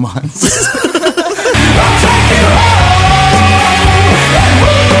 3 months.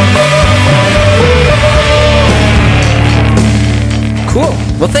 Cool.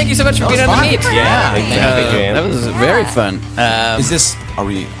 Well, thank you so much for being on the fun. meet. Yeah, Thank you, Ann. that was very fun. Is this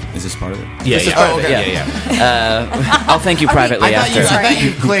part of it? Yeah. I'll thank you privately after.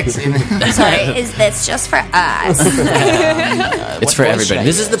 you clicked. Sorry, is this just for us? It's for What everybody. should I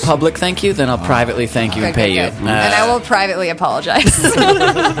This is the use? public thank you. Then I'll privately thank you and pay you. And I will privately apologize.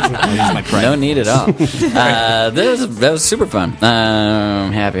 No need at all. That was super fun.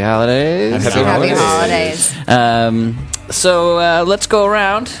 Happy holidays. Happy holidays. So let's go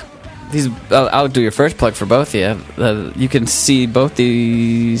around. I'll do your first plug for both of you. You can see both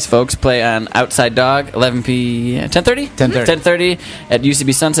these folks play on Outside Dog, 10:30 at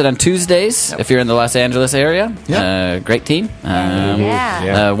UCB Sunset on Tuesdays. If you're in the Los Angeles area, great team.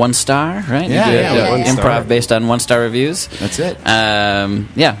 Yeah. 1 star, right? Yeah, You do yeah, 1 improv star. based on 1-star reviews. That's it.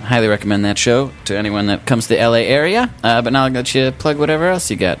 Highly recommend that show to anyone that comes to the LA area. But now I'll let you plug whatever else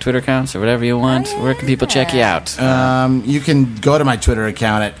you got, Twitter accounts or whatever you want. Where can people check you out? You can go to my Twitter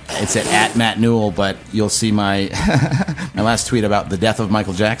account. It's at Matt Newell, but you'll see my my last tweet about the death of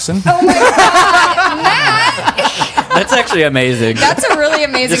Michael Jackson. Oh my God, Matt! That's actually amazing. That's a really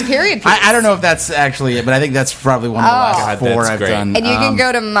amazing period piece. I don't know if that's actually it, but I think that's probably one of the last God, 4 that's I've great. done. And you can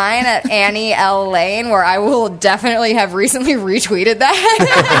go to mine at Annie L. Lane, where I will definitely have recently retweeted that.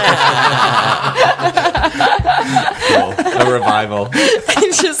 Cool. A revival.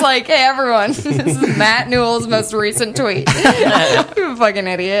 It's just like, hey, everyone, this is Matt Newell's most recent tweet. You fucking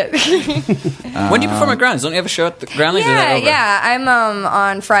idiot. When do you perform at Groundlings? Don't you have a show at the Groundlings? Or is that over? Yeah. I'm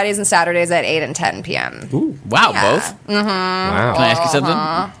on Fridays and Saturdays at 8 and 10 p.m. Ooh, wow, Yeah. both? Wow. Can I ask you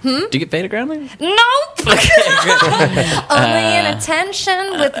something? Do you get paid at Groundlings? Nope. Only in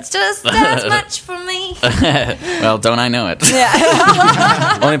attention with just as much for me. Well, don't I know it?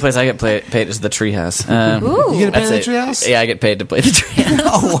 Yeah. Only place I get paid is the Treehouse. Ooh. You get paid That's at the it. Treehouse? Yeah, I get paid to play the Treehouse.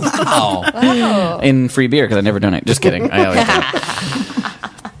 Oh, wow. In free beer, because I never donate. Just kidding. I always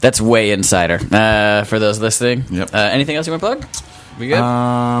do. That's way insider. For those listening. Yep. Anything else you want to plug? We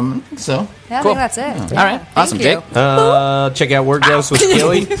good? So. Yeah, I Cool. think that's it. All right. Awesome, you. Jake. Check out Word Gross with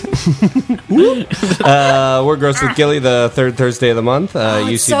Gilly. Word Gross with Gilly, the third Thursday of the month. it's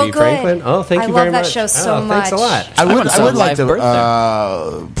UCB so good. Franklin. Oh, thank I you love very that much. show so Thanks a much. lot. I went to would like live birth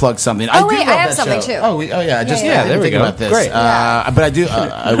to plug something. I Oh, do wait, love I have that something, show. too. Oh, yeah. I just Yeah, I didn't there we think go. about this. Great. Yeah. But I do.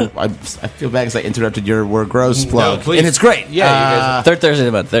 I feel bad because I interrupted your Word Gross plug, please. and it's great. Yeah, you guys- Third Thursday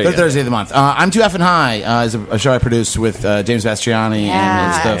of the month. There you Third go. Thursday of the month. I'm Too Effing High is a show I produced with James Bastiani,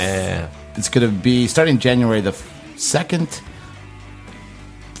 Yeah. and it's going to be starting January the second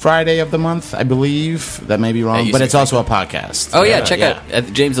Friday of the month, I believe. That may be wrong, you but say it's also a podcast. Oh, yeah. Yeah, Check yeah.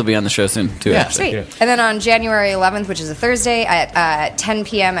 out. James will be on the show soon, too. Yeah. actually. Sweet. And then on January 11th, which is a Thursday, at 10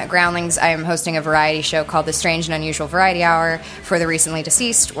 p.m. at Groundlings, I am hosting a variety show called The Strange and Unusual Variety Hour for the recently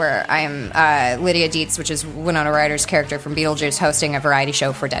deceased, where I am Lydia Dietz, which is Winona Ryder's character from Beetlejuice, hosting a variety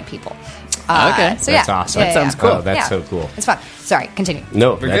show for dead people. Okay. So That's yeah. awesome. Yeah, That sounds yeah. cool. Oh, that's Yeah. so cool. It's fun. Sorry, continue.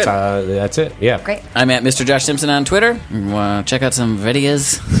 No, We're that's it. Yeah. Great. I'm at Mr. Josh Simpson on Twitter. Check out some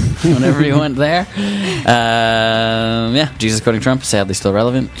videos whenever you want there. Yeah, Jesus quoting Trump, sadly still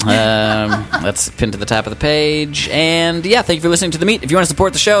relevant. That's pinned to the top of the page. And yeah, thank you for listening to The Meat. If you want to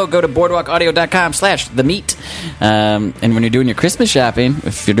support the show, go to boardwalkaudio.com/The Meat. And when you're doing your Christmas shopping,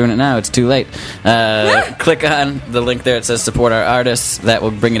 if you're doing it now, it's too late. Click on the link there. It says support our artists. That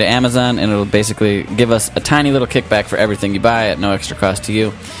will bring you to Amazon, and it'll basically give us a tiny little kickback for everything you buy at no extra cost to you.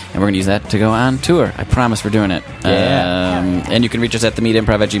 And we're going to use that to go on tour. I promise we're doing it. And you can reach us at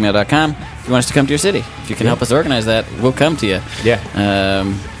themeatimprov@gmail.com if you want us to come to your city. If you can help us organize that, we'll come to you. Yeah.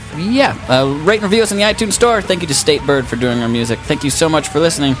 Rate and review us in the iTunes store. Thank you to State Bird for doing our music. Thank you so much for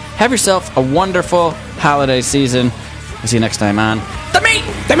listening. Have yourself a wonderful holiday season. We'll see you next time on The Meat!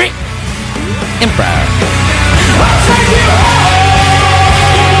 The Meat! Improv.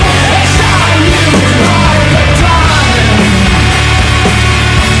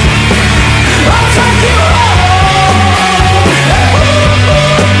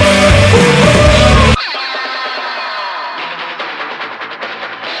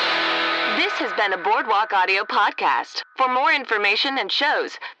 This has been a Boardwalk Audio podcast. For more information and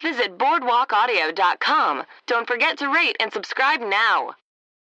shows, visit boardwalkaudio.com. Don't forget to rate and subscribe now.